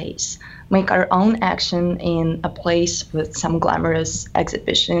own the space, make our own action in a place with some glamorous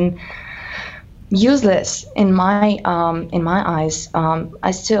exhibition. Useless in my eyes.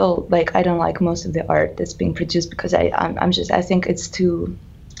 I still I don't like most of the art that's being produced because I think it's too,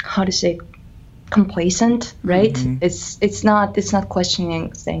 how to say, complacent, right? Mm-hmm. It's not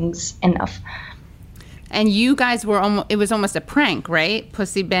questioning things enough. And you guys were it was almost a prank, right?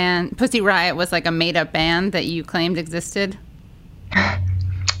 Pussy Riot was like a made-up band that you claimed existed?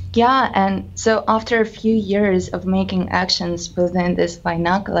 Yeah, and so after a few years of making actions within this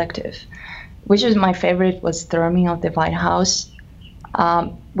Vaina collective, which was my favorite, was storming of the White House.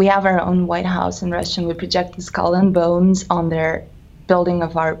 We have our own White House in Russia, and we project the skull and bones on their building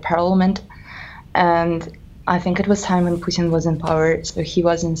of our parliament. And I think it was time when Putin was in power, so he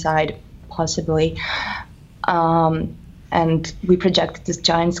was inside, possibly. And we projected this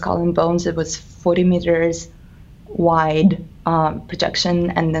giant skull and bones. It was 40 meters wide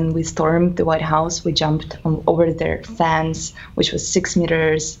projection, and then we stormed the White House. We jumped over their fence, which was 6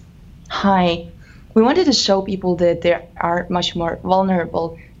 meters high. We wanted to show people that they are much more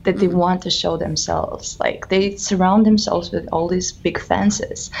vulnerable, that they want to show themselves. Like, they surround themselves with all these big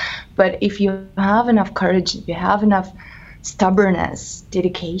fences. But if you have enough courage, if you have enough stubbornness,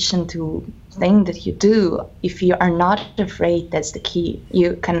 dedication to thing that you do, if you are not afraid, that's the key.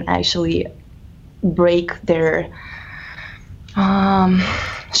 You can actually break their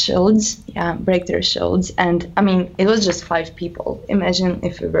shields. Yeah, break their shields. And I mean, it was just 5 people. Imagine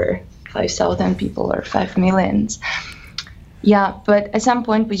if it were 5,000 people or 5 million. Yeah, but at some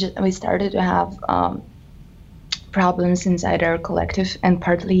point we started to have problems inside our collective, and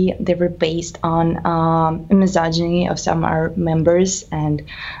partly they were based on misogyny of some of our members. And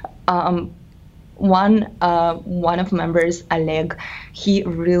one of members, Oleg, he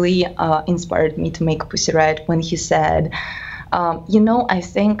really inspired me to make Pussy Riot when he said, I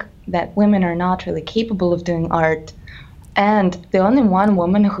think that women are not really capable of doing art. And the only one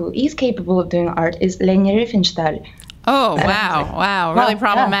woman who is capable of doing art is Leni Riefenstahl. Oh, wow. Really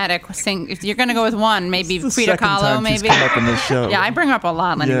problematic. Yeah. If you're going to go with one, maybe Frida Kahlo, maybe. Come up in this show. Yeah, I bring her up a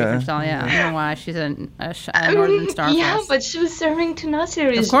lot, Leni Riefenstahl. Yeah, I don't know why. She's a Northern Star. Yeah, but she was serving to Nazi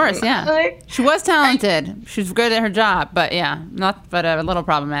regime. Of course, yeah. She was talented. She was good at her job, but yeah, but a little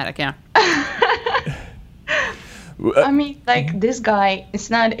problematic, yeah. I mean, like, this guy,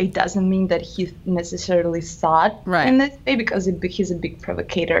 it doesn't mean that he necessarily thought in this way, because he's a big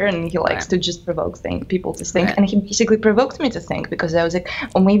provocator, and he likes to just provoke people to think. And he basically provoked me to think, because I was like,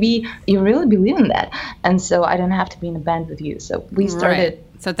 oh, maybe you really believe in that. And so I don't have to be in a band with you. So we started. Right.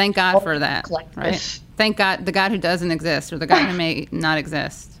 So thank God for that. Right? Thank God, the God who doesn't exist, or the God who may not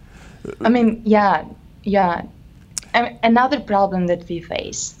exist. I mean, yeah. Another problem that we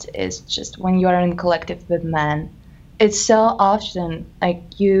faced is just when you are in collective with men, it's so often like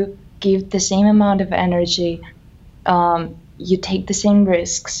you give the same amount of energy, you take the same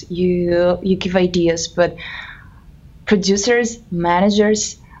risks, you give ideas, but producers,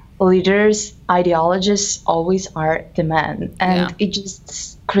 managers, leaders, ideologists always are the men. And it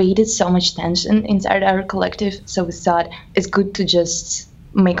just created so much tension inside our collective. So we thought it's good to just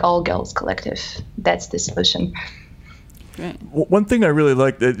make all girls collective. That's the solution. Right. One thing I really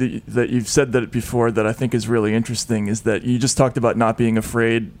like that you've said that before that I think is really interesting is that you just talked about not being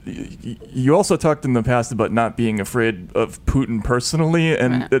afraid. You also talked in the past about not being afraid of Putin personally,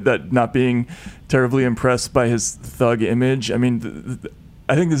 and that not being terribly impressed by his thug image. I mean,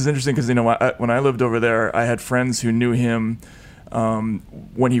 I think this is interesting because, when I lived over there, I had friends who knew him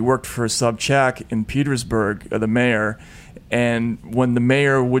when he worked for Sobchak in Petersburg, the mayor. And when the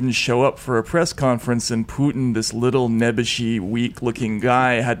mayor wouldn't show up for a press conference and Putin, this little nebbishy, weak-looking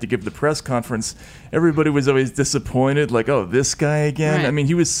guy, had to give the press conference, everybody was always disappointed, like, oh, this guy again? Right. I mean,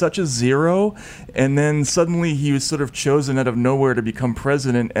 he was such a zero, and then suddenly he was sort of chosen out of nowhere to become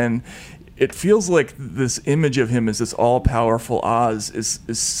president, and it feels like this image of him as this all-powerful Oz is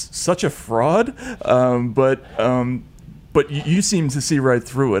such a fraud, but you seem to see right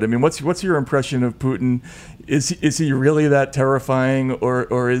through it. I mean, what's your impression of Putin? Is he really that terrifying,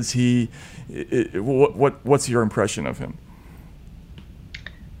 or is he? What's your impression of him?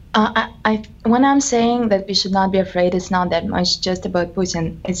 When I'm saying that we should not be afraid, it's not that much just about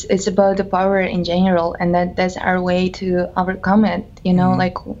Putin. It's about the power in general, and that's our way to overcome it.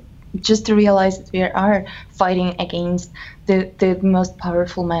 Like, just to realize that we are fighting against the most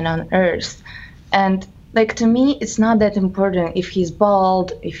powerful man on earth. And like, to me, it's not that important if he's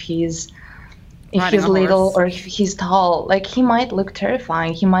bald, if he's little, or if he's tall. Like, he might look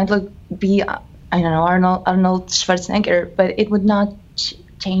terrifying. He might be Arnold Schwarzenegger, but it would not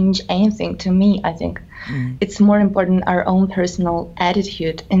change anything to me. I think it's more important our own personal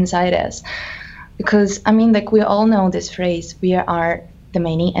attitude inside us, because we all know this phrase: we are the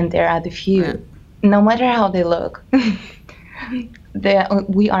many and there are the few. Right. No matter how they look.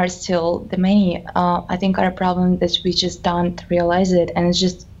 We are still the many. I think our problem is we just don't realize it, and it's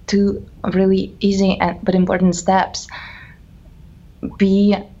just 2 really easy but important steps.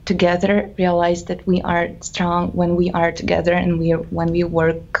 be together, realize that we are strong when we are together and when we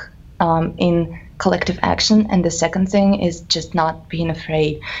work in collective action. And the second thing is just not being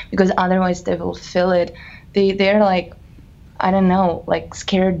afraid, because otherwise they will feel it. They're like, I don't know, like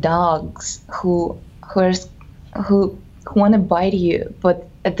scared dogs who want to bite you. But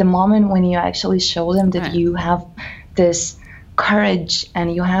at the moment when you actually show them that you have this courage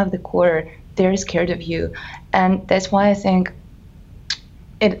and you have the core, they're scared of you. And that's why I think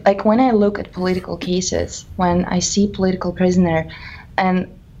it, like when I look at political cases, when I see political prisoner and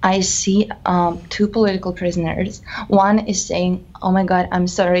I see 2 political prisoners, one is saying, oh my God, I'm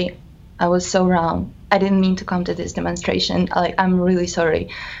sorry, I was so wrong. I didn't mean to come to this demonstration. Like, I'm really sorry.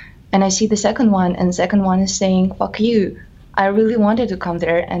 And I see the second one, and the second one is saying, fuck you. I really wanted to come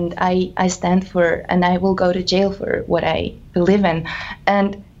there, and I stand for, and I will go to jail for what I believe in.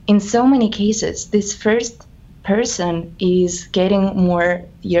 And in so many cases, this first person is getting more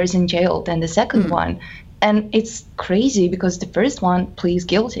years in jail than the second one. And it's crazy because the first one pleads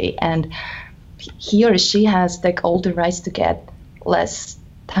guilty, and he or she has like all the rights to get less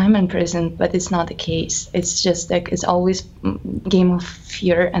time in prison, but it's not the case. It's just like it's always game of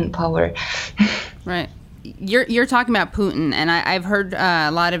fear and power. Right. You're talking about Putin, and I've heard I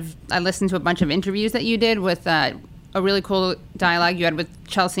listened to a bunch of interviews that you did with a really cool dialogue you had with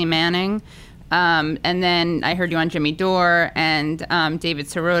Chelsea Manning, and then I heard you on Jimmy Dore and David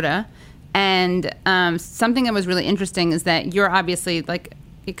Sirota. And something that was really interesting is that you're obviously like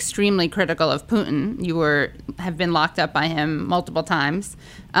extremely critical of Putin. You have been locked up by him multiple times.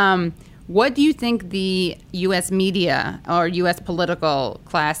 What do you think the U.S. media or U.S. political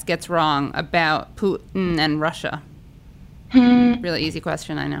class gets wrong about Putin and Russia? Really easy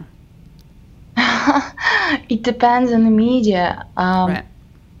question, I know. It depends on the media. Right.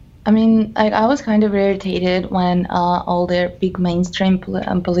 I mean, I was kind of irritated when all the big mainstream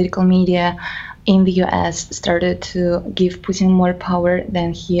political media in the US started to give Putin more power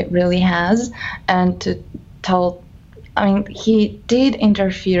than he really has, and to tell, I mean, he did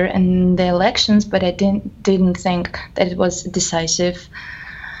interfere in the elections, but I didn't think that it was a decisive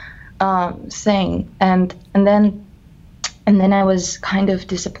thing. And then I was kind of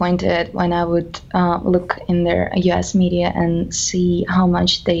disappointed when I would look in their US media and see how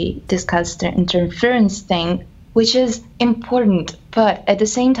much they discuss the interference thing, which is important. But at the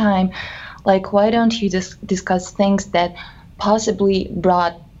same time, like, why don't you discuss things that possibly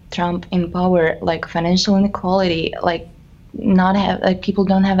brought Trump in power, like financial inequality, like people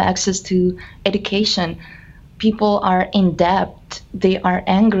don't have access to education, people are in debt, they are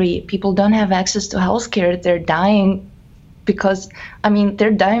angry, people don't have access to healthcare, they're dying. Because, I mean, they're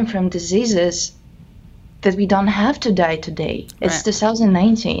dying from diseases that we don't have to die today. It's right.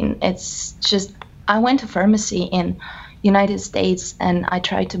 2019. It's just, I went to pharmacy in United States and I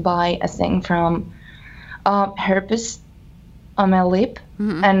tried to buy a thing from herpes on my lip.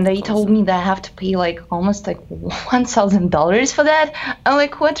 Mm-hmm. And they told me that I have to pay like almost like $1,000 for that. I'm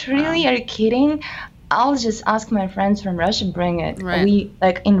like, what, really? Wow. Are you kidding? I'll just ask my friends from Russia, bring it. Right.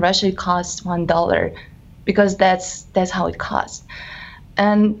 In Russia, it costs $1. Because that's how it costs.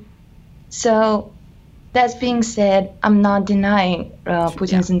 And so, that being said, I'm not denying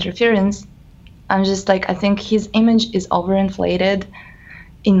Putin's interference. I'm just like, I think his image is overinflated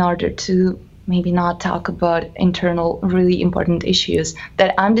in order to maybe not talk about internal, really important issues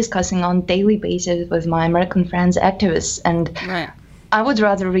that I'm discussing on a daily basis with my American friends, activists. And I would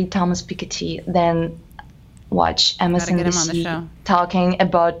rather read Thomas Piketty than watch MSNBC talking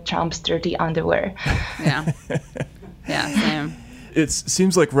about Trump's dirty underwear. Yeah, same. It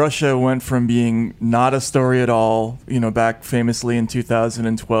seems like Russia went from being not a story at all, back famously in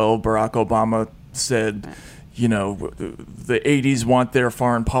 2012, Barack Obama said, the 80s want their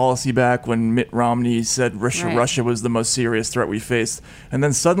foreign policy back when Mitt Romney said Russia was the most serious threat we faced. And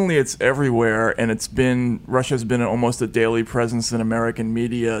then suddenly it's everywhere, and Russia's been almost a daily presence in American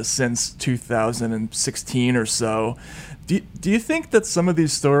media since 2016 or so. Do you think that some of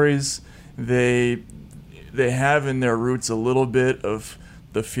these stories, they have in their roots a little bit of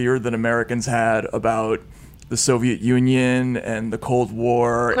the fear that Americans had about the Soviet Union and the Cold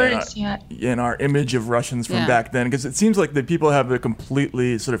War, and our image of Russians from back then? Because it seems like that people have a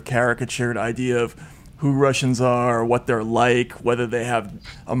completely sort of caricatured idea of who Russians are, what they're like, whether they have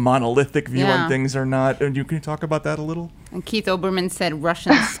a monolithic view on things or not. And can you talk about that a little? And Keith Olbermann said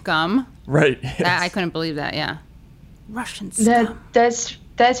Russian scum. Right. Yes. I couldn't believe that. Yeah. Russian scum.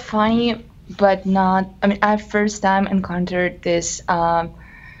 That's funny, but not. I mean, I first time encountered this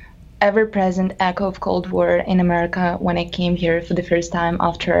ever-present echo of Cold War in America when I came here for the first time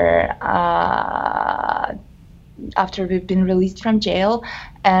after after we've been released from jail,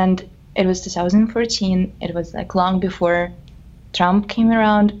 and it was 2014. It was like long before Trump came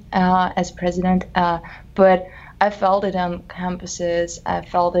around as president, but I felt it on campuses. I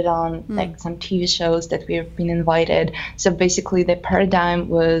felt it on like some TV shows that we've been invited. So basically, the paradigm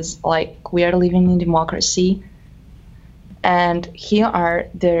was like, we are living in democracy, and here are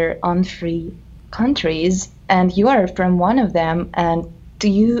their unfree countries, and you are from one of them, and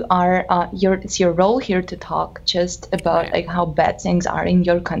you are it's your role here to talk just about like how bad things are in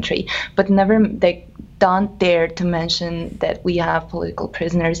your country, but never like don't dare to mention that we have political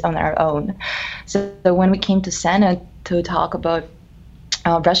prisoners on our own. So when we came to Senate to talk about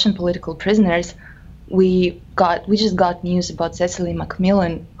Russian political prisoners, we just got news about Cecily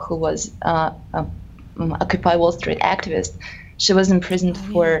McMillan, who was Occupy Wall Street activist. She was imprisoned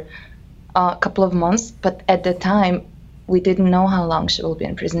for a couple of months, but at the time we didn't know how long she will be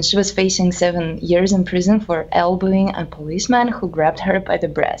in prison. She was facing 7 years in prison for elbowing a policeman who grabbed her by the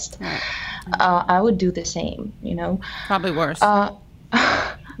breast. I would do the same, you know. Probably worse.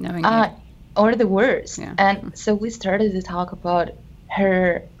 Knowing or the worst. Yeah. And so we started to talk about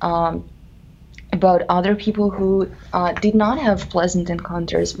her, about other people who did not have pleasant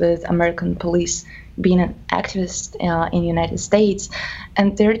encounters with American police being an activist in the United States,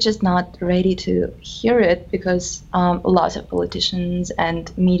 and they're just not ready to hear it because lots of politicians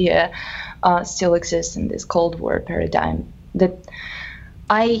and media still exist in this Cold War paradigm. That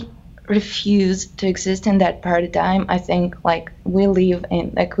I refuse to exist in that paradigm. I think like we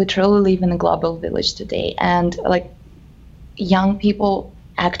truly live in a global village today, and like young people,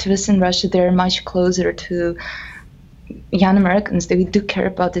 activists in Russia, they're much closer to young Americans. They do care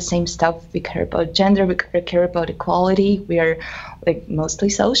about the same stuff. We care about gender, we care about equality. We are like mostly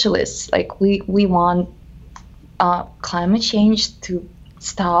socialists. Like we want climate change to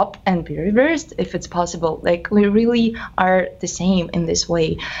stop and be reversed if it's possible. Like we really are the same in this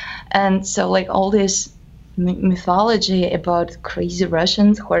way. And so like all this mythology about crazy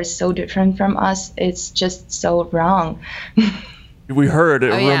Russians who are so different from us, it's just so wrong. We heard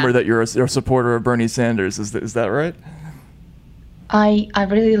a rumor that you're a supporter of Bernie Sanders. Is that right? I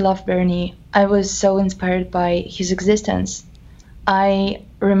really love Bernie. I was so inspired by his existence. I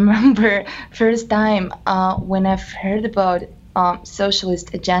remember first time when I've heard about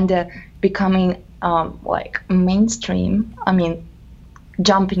socialist agenda becoming like mainstream. I mean,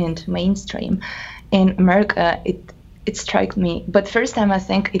 jumping into mainstream in America. It struck me. But first time I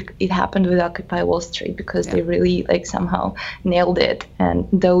think it happened with Occupy Wall Street because they really like somehow nailed it. And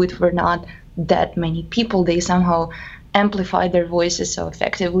though it were not that many people, they somehow amplified their voices so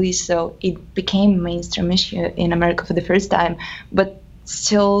effectively. So it became a mainstream issue in America for the first time. But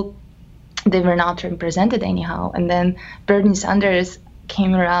still, they were not represented anyhow. And then Bernie Sanders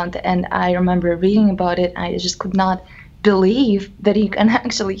came around, and I remember reading about it. I just could not believe that he can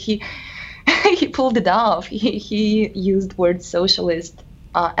actually he pulled it off. He used word socialist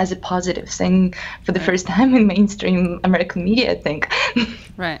as a positive thing for the first time in mainstream American media, I think.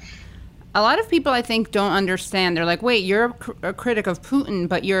 Right. A lot of people, I think, don't understand. They're like, wait, you're a critic of Putin,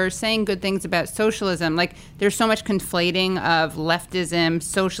 but you're saying good things about socialism. Like, there's so much conflating of leftism,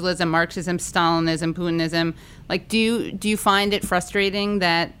 socialism, Marxism, Stalinism, Putinism. Like, do you find it frustrating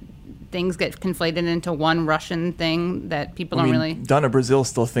that things get conflated into one Russian thing that people don't really... Donna Brazil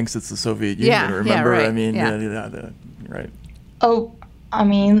still thinks it's the Soviet Union, remember? Right. I mean, right. Oh, I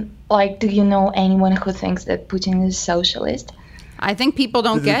mean, like, do you know anyone who thinks that Putin is socialist? I think people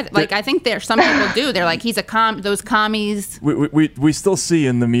don't get it. Like, I think some people do. They're like, he's those commies. We still see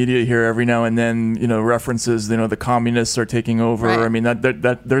in the media here every now and then, references, the communists are taking over. Right. I mean,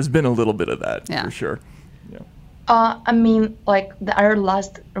 that there's been a little bit of that for sure. Yeah. I mean, like our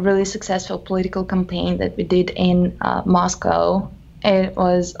last really successful political campaign that we did in Moscow, it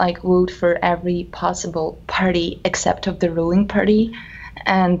was like vote for every possible party except of the ruling party.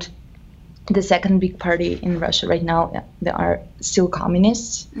 And the second big party in Russia right now, they are still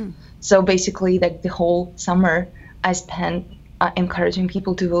communists. So basically, like the whole summer, I spent encouraging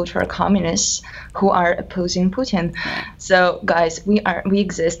people to vote for communists who are opposing Putin. So guys, we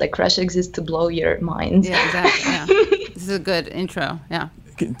exist. Like Russia exists to blow your minds. Yeah, exactly. Yeah. This is a good intro. Yeah.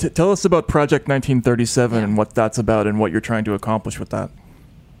 Tell us about Project 1937 and what that's about and what you're trying to accomplish with that.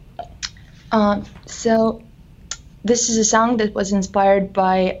 So this is a song that was inspired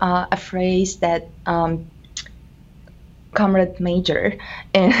by a phrase that Comrade Major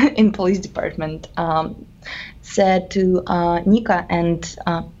in police department said to Nika and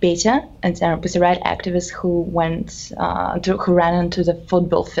Petya, and there was a Riot activist who who ran onto the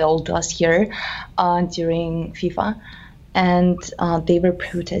football field last year during FIFA, and they were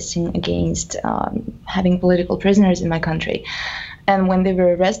protesting against having political prisoners in my country. And when they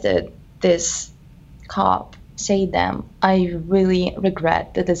were arrested, this cop said them, "I really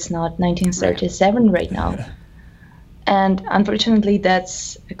regret that it's not 1937 right now." Yeah. And unfortunately,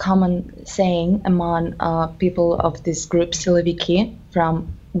 that's a common saying among people of this group Siloviki,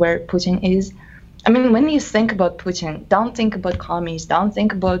 from where Putin is. I mean, when you think about Putin, don't think about commies, don't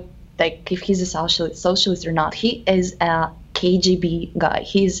think about like if he's a socialist or not. He is a KGB guy.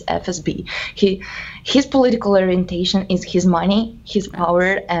 He's FSB. His political orientation is his money, his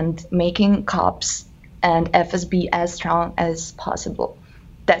power, and making cops and FSB as strong as possible.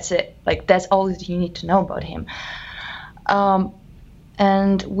 That's it. Like, that's all that you need to know about him.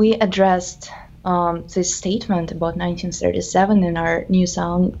 And we addressed this statement about 1937 in our new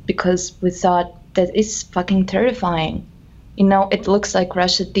song because we thought that it's fucking terrifying. You know, it looks like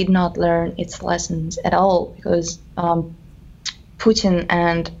Russia did not learn its lessons at all because Putin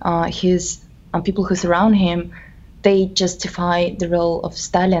and his people who surround him, they justify the role of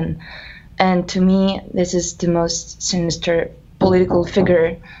Stalin. And to me, this is the most sinister political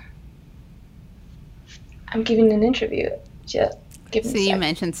figure. I'm giving an interview. Just give me a See, you sec.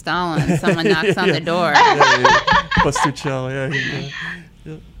 mentioned Stalin. Someone knocks on the door.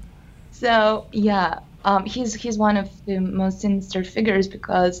 So yeah, he's one of the most sinister figures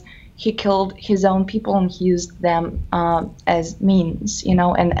because he killed his own people and he used them as means, you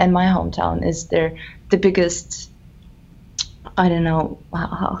know. And my hometown is the biggest. I don't know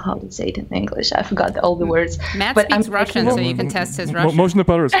how to say it in English. I forgot all the words. Matt speaks Russian, so you can test his Russian. Можно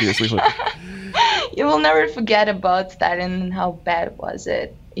по-русски, если хочешь. You will never forget about Stalin and how bad was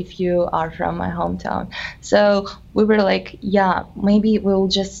it if you are from my hometown. So we were like, yeah, maybe we'll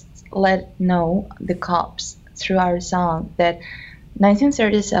just let know the cops through our song that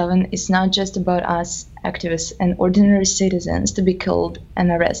 1937 is not just about us activists and ordinary citizens to be killed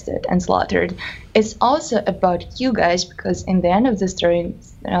and arrested and slaughtered. It's also about you guys, because in the end of the story,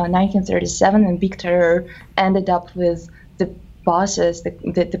 1937 and big terror ended up with the bosses,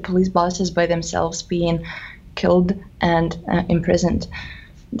 the police bosses by themselves being killed and imprisoned.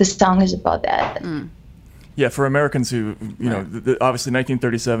 The song is about that. Yeah, for Americans who, you know, obviously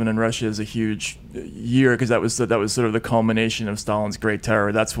 1937 in Russia is a huge year because that was sort of the culmination of Stalin's Great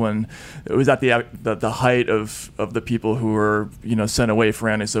Terror. That's when it was at the height of the people who were, you know, sent away for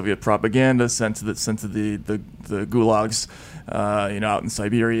anti-Soviet propaganda, sent to the gulags, you know, out in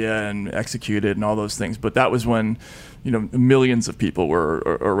Siberia and executed and all those things. But that was when, you know, millions of people were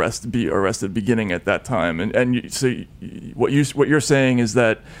arrested beginning at that time. So what you're saying is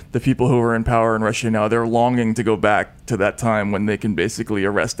that the people who are in power in Russia now, they're longing to go back to that time when they can basically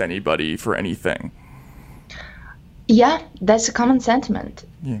arrest anybody for anything. Yeah, that's a common sentiment.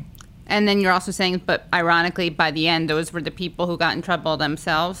 Yeah. And then you're also saying, but ironically, by the end, those were the people who got in trouble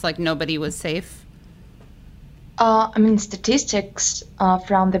themselves, like nobody was safe. I mean, statistics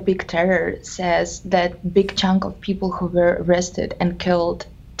from the Big Terror says that big chunk of people who were arrested and killed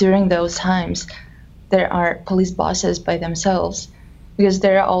during those times, there are police bosses by themselves, because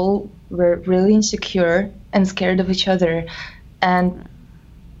they all were really insecure and scared of each other, and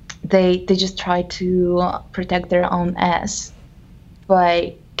they just try to protect their own ass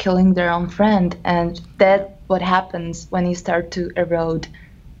by killing their own friend, and that's what happens when you start to erode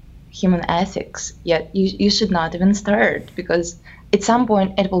human ethics. Yet you should not even start, because at some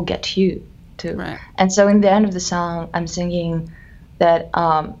point it will get you too. Right. And so in the end of the song, I'm singing that,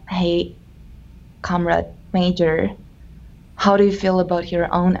 hey, comrade major, how do you feel about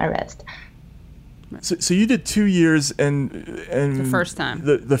your own arrest? So you did 2 years and The first time.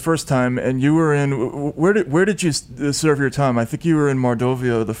 The first time, and you were in where did you serve your time? I think you were in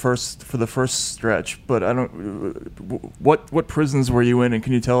Mordovia for the first stretch, but I don't. What prisons were you in, and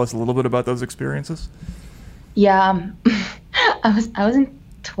can you tell us a little bit about those experiences? Yeah, I was in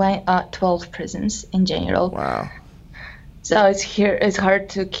 12 prisons in general. Wow. So it's hard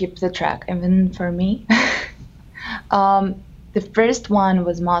to keep the track even for me. The first one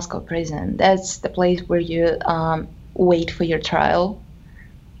was Moscow prison. That's the place where you wait for your trial.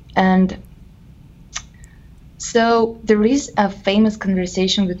 And so there is a famous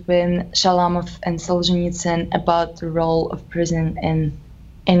conversation between Shalamov and Solzhenitsyn about the role of prison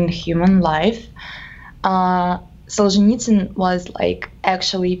in human life. Solzhenitsyn was like,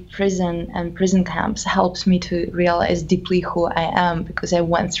 actually prison and prison camps helped me to realize deeply who I am, because I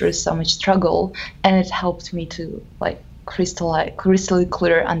went through so much struggle, and it helped me to like crystal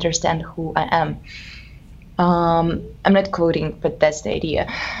clear understand who I am. I'm not quoting, but that's the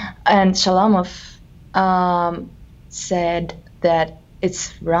idea. And Shalamov said that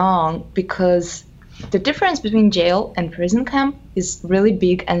it's wrong because the difference between jail and prison camp is really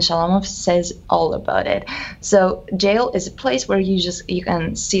big, and Shalamov says all about it. So jail is a place where you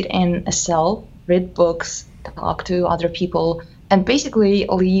can sit in a cell, read books, talk to other people, and basically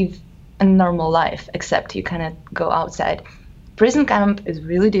live a normal life, except you cannot go outside. Prison camp is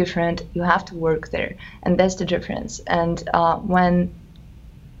really different. You have to work there, and that's the difference. And when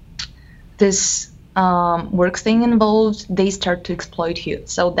this work thing involved, they start to exploit you.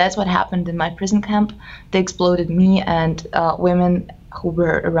 So that's what happened in my prison camp. They exploited me and women who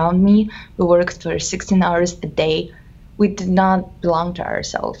were around me, who worked for 16 hours a day. We did not belong to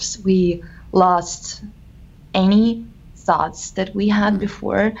ourselves. We lost any thoughts that we had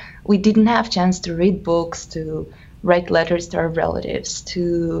before. We didn't have chance to read books, to write letters to our relatives,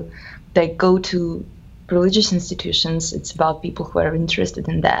 to go to religious institutions. It's about people who are interested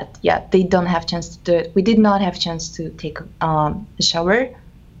in that. Yeah, they don't have chance to do it. We did not have chance to take a shower,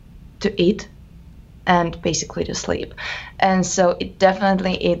 to eat, and basically to sleep. And so it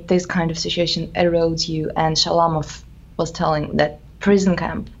definitely, this kind of situation erodes you. And Shalamov was telling that prison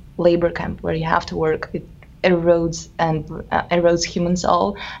camp, labor camp, where you have to work, it erodes human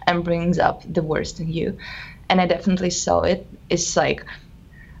soul and brings up the worst in you. And I definitely saw it. It's like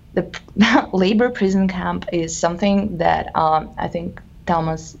the labor prison camp is something that I think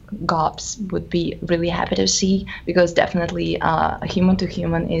Thomas Gobbs would be really happy to see, because definitely a human to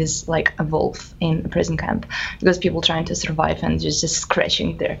human is like a wolf in a prison camp, because people trying to survive and just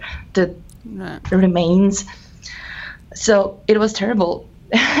scratching the remains. So it was terrible.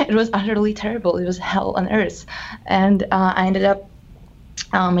 It was utterly terrible. It was hell on earth. And I ended up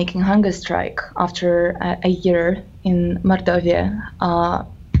making hunger strike after a year in Mordovia,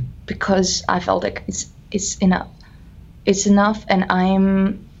 because I felt like it's enough. It's enough, and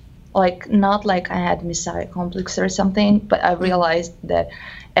I'm like, not like I had Messiah complex or something, but I realized that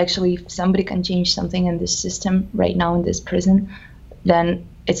actually if somebody can change something in this system right now in this prison, then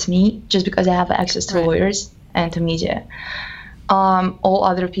it's me, just because I have access to lawyers and to media. All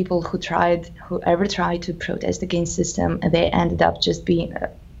other people who ever tried to protest against system, they ended up just being,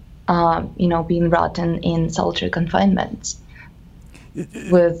 being rotten in solitary confinement.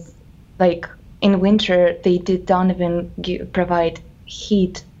 With, like, in winter, they don't even provide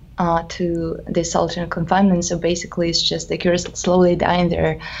heat to the solitary confinement. So basically, it's just like you're slowly dying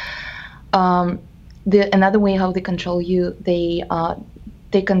there. Another way how they control you, they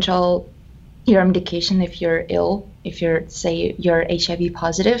control your medication if you're ill. If you're HIV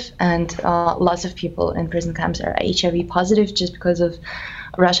positive, and lots of people in prison camps are HIV positive just because of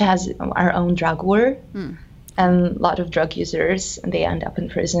Russia has our own drug war, and a lot of drug users, they end up in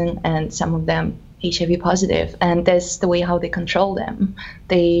prison, and some of them HIV positive, and that's the way how they control them.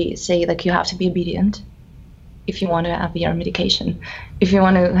 They say, like, you have to be obedient if you want to have your medication, if you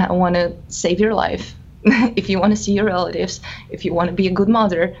want to save your life, if you want to see your relatives, if you want to be a good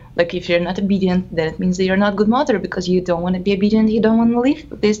mother. Like, if you're not obedient, then it means that you're not a good mother, because you don't want to be obedient, you don't want to leave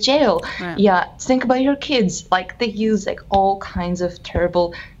this jail. Right. Yeah, think about your kids. Like, they use like all kinds of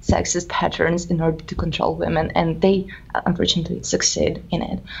terrible sexist patterns in order to control women, and they unfortunately succeed in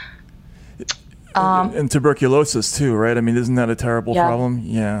it. And tuberculosis too, right? I mean, isn't that a terrible problem?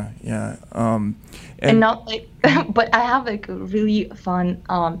 Yeah. And not like, but I have like a really fun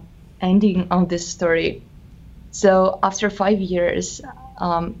ending of this story. So after 5 years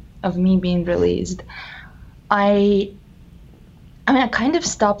of me being released, I kind of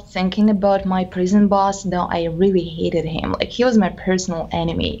stopped thinking about my prison boss, though I really hated him. Like, he was my personal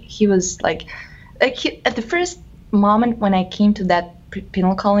enemy. He was like at the first moment when I came to that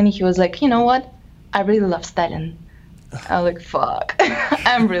penal colony, he was like, you know what? I really love Stalin. I'm like, fuck.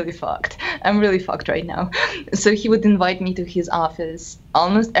 I'm really fucked. I'm really fucked right now. So he would invite me to his office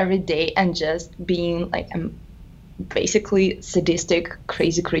almost every day, and just being like a basically sadistic,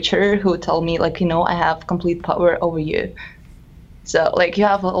 crazy creature who would tell me, like, I have complete power over you. So, like, you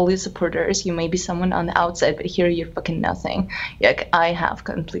have all these supporters, you may be someone on the outside, but here you're fucking nothing. Like, I have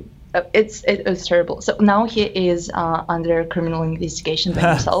complete... It was terrible. So now he is under criminal investigation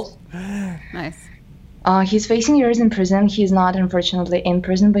by himself. Nice. He's facing years in prison. He's not, unfortunately, in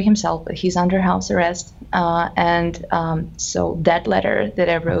prison by himself, but he's under house arrest. So that letter that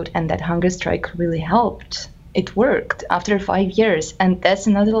I wrote and that hunger strike really helped. It worked after 5 years. And that's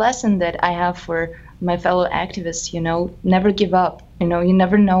another lesson that I have for my fellow activists, never give up. You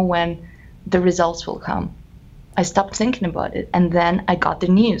never know when the results will come. I stopped thinking about it, and then I got the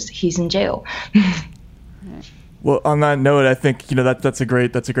news. He's in jail. Well, on that note, I think that's a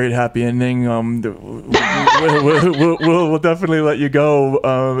great happy ending. We'll definitely let you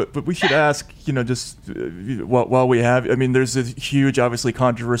go, but we should ask, just while we have. I mean, there's a huge, obviously,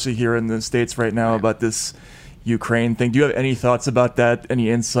 controversy here in the States right now about this Ukraine thing. Do you have any thoughts about that?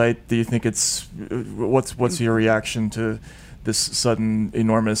 Any insight? Do you think what's your reaction to this sudden,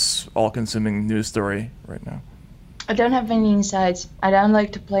 enormous, all-consuming news story right now? I don't have any insights. I don't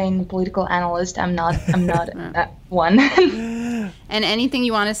like to play in political analyst. I'm not one. And anything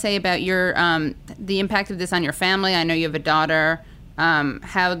you want to say about your the impact of this on your family? I know you have a daughter.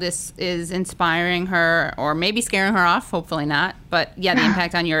 How this is inspiring her, or maybe scaring her off. Hopefully not. But yeah, the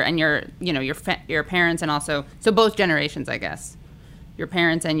impact on your parents, and also both generations, I guess, your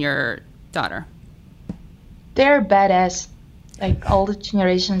parents and your daughter. They're badass, like all the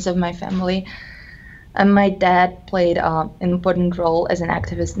generations of my family. And my dad played an important role as an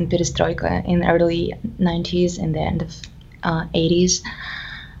activist in perestroika in the early 90s and the end of 80s.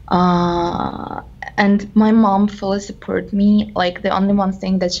 And my mom fully supported me. Like, the only one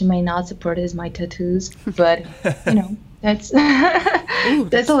thing that she may not support is my tattoos. But, that's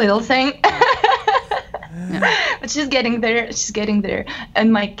that's a little thing. Yeah. But she's getting there.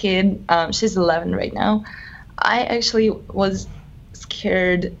 And my kid, she's 11 right now. I actually was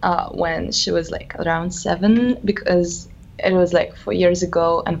scared when she was like around 7, because it was like 4 years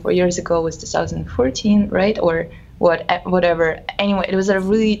ago, and 4 years ago was 2014, right? Or whatever. Anyway, it was a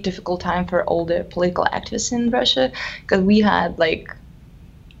really difficult time for all the political activists in Russia, because we had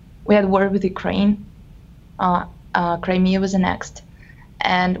war with Ukraine. Crimea was annexed,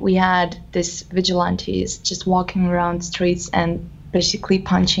 and we had these vigilantes just walking around streets and basically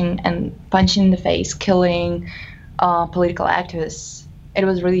punching in the face, killing political activists. It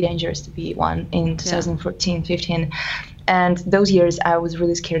was really dangerous to be one in 2014, 15. And those years I was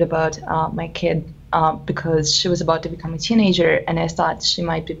really scared about my kid because she was about to become a teenager, and I thought she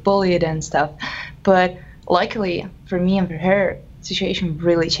might be bullied and stuff. But luckily for me and for her, the situation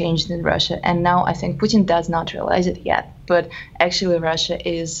really changed in Russia. And now I think Putin does not realize it yet, but actually Russia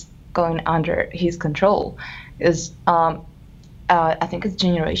is going under his control. I think it's a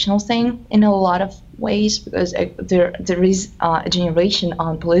generational thing in a lot of ways, because there is a generation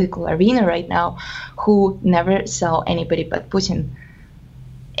on political arena right now who never saw anybody but Putin.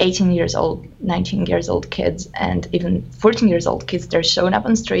 18 years old, 19 years old kids, and even 14 years old kids, they're showing up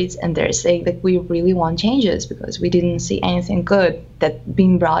on streets and they're saying that we really want changes because we didn't see anything good that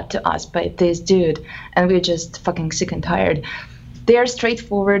being brought to us by this dude, and we're just fucking sick and tired. They are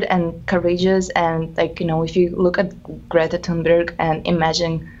straightforward and courageous, and if you look at Greta Thunberg and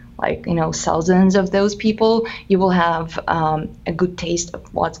imagine thousands of those people, you will have a good taste of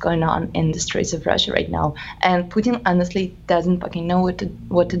what's going on in the streets of Russia right now. And Putin honestly doesn't fucking know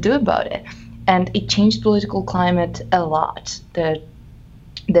what to do about it. And it changed political climate a lot, that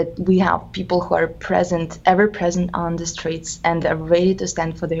we have people who are ever present on the streets and are ready to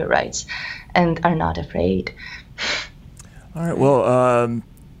stand for their rights and are not afraid. All right. Well,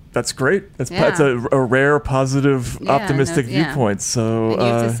 that's great. That's a rare, positive, optimistic viewpoint. So you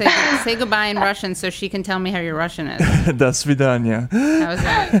have to say goodbye in Russian so she can tell me how your Russian is. До свидания. How was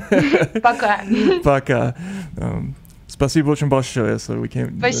that? Пока. Пока. Спасибо очень большое. So we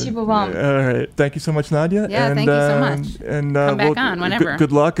came. Спасибо вам. All right. Thank you so much, Nadya. Yeah, and, thank you so much. And come back on whenever.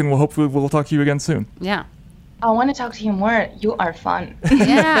 Good luck, and hopefully we'll talk to you again soon. Yeah. I want to talk to you more. You are fun.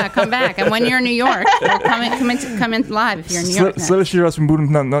 Yeah, come back. And when you're in New York, come in live if you're in New York. Следующий раз мы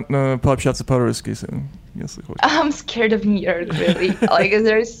будем пообщаться по-русски, если хочешь. I'm scared of New York, really.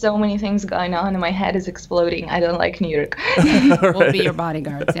 There's so many things going on, and my head is exploding. I don't like New York. Right. We'll be your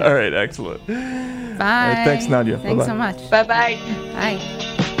bodyguards. Yeah. All right, excellent. Bye. Right, thanks, Nadya. Thanks Bye-bye. so much. Bye-bye. Bye.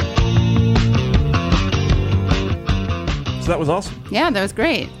 So that was awesome. Yeah, that was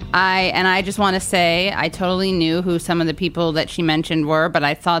great. I just want to say I totally knew who some of the people that she mentioned were, but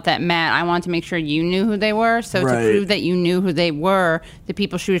I thought that, Matt, I wanted to make sure you knew who they were. So right. To prove that you knew who they were, the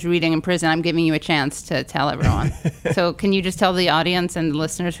people she was reading in prison, I'm giving you a chance to tell everyone. So can you just tell the audience and the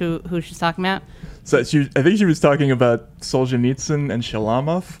listeners who she's talking about? So I think she was talking about Solzhenitsyn and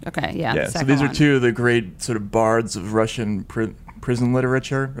Shalamov. Okay, yeah. Yeah, so these are two of the great sort of bards of Russian prison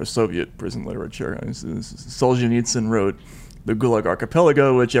literature, or Soviet prison literature. Solzhenitsyn wrote the Gulag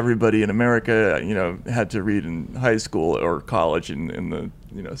Archipelago, which everybody in America, had to read in high school or college in the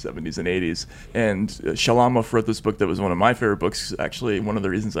 70s and 80s. And Shalamov wrote this book that was one of my favorite books, actually one of the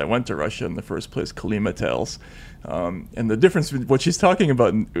reasons I went to Russia in the first place, Kolyma Tales. And the difference with what she's talking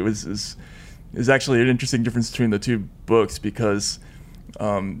about is actually an interesting difference between the two books, because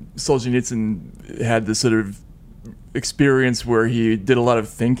Solzhenitsyn had this sort of experience where he did a lot of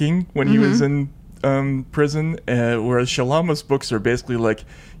thinking when he was in prison, whereas Shalamov's books are basically like,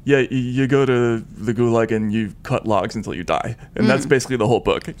 yeah, you go to the gulag and you cut logs until you die, and that's basically the whole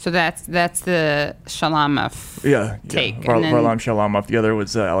book. So that's the Shalamov take. Varlam Shalamov. The other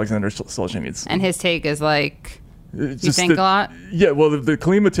was Alexander Solzhenitsyn. And his take is like, you think a lot? Yeah, well, the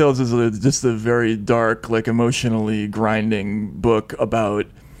Klima Tales is just a very dark, like emotionally grinding book about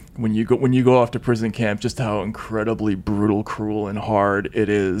when you go off to prison camp, just how incredibly brutal, cruel, and hard it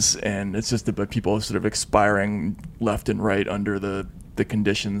is, and it's just about people sort of expiring left and right under the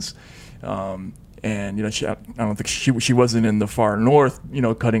conditions. And I don't think she wasn't in the far north,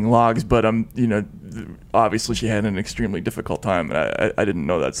 cutting logs, but obviously she had an extremely difficult time, and I didn't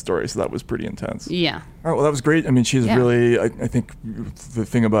know that story, so that was pretty intense. Yeah. All right, well, that was great. I mean, she's really, I think the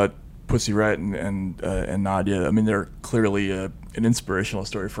thing about Pussy Riot and Nadya, I mean, they're clearly an inspirational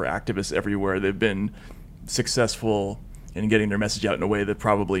story for activists everywhere. They've been successful in getting their message out in a way that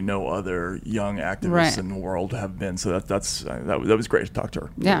probably no other young activists in the world have been. So that was great to talk to her.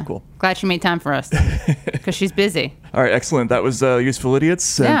 Yeah, really cool. Glad she made time for us because she's busy. All right, excellent. That was Useful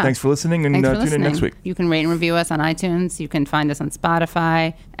Idiots. And thanks for listening, and tune in next week. You can rate and review us on iTunes. You can find us on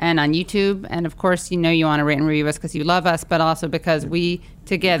Spotify and on YouTube. And of course, you want to rate and review us because you love us, but also because we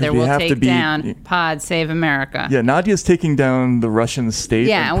together will take down Pod Save America. Yeah, Nadia's taking down the Russian state.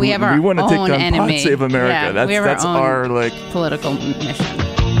 Yeah, we have our want to own take down enemy. Pod Save America. Yeah, that's our political mission.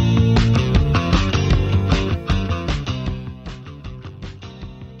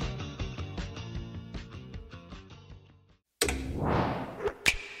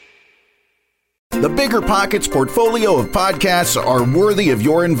 The Bigger Pockets portfolio of podcasts are worthy of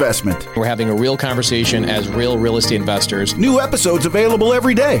your investment. We're having a real conversation as real estate investors. New episodes available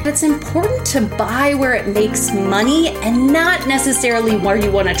every day. It's important to buy where it makes money and not necessarily where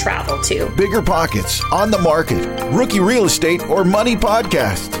you want to travel to. Bigger Pockets, On the Market, Rookie Real Estate, or Money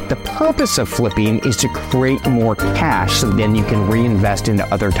Podcast. The purpose of flipping is to create more cash so then you can reinvest into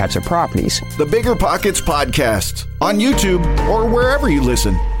other types of properties. The Bigger Pockets Podcast on YouTube or wherever you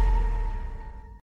listen.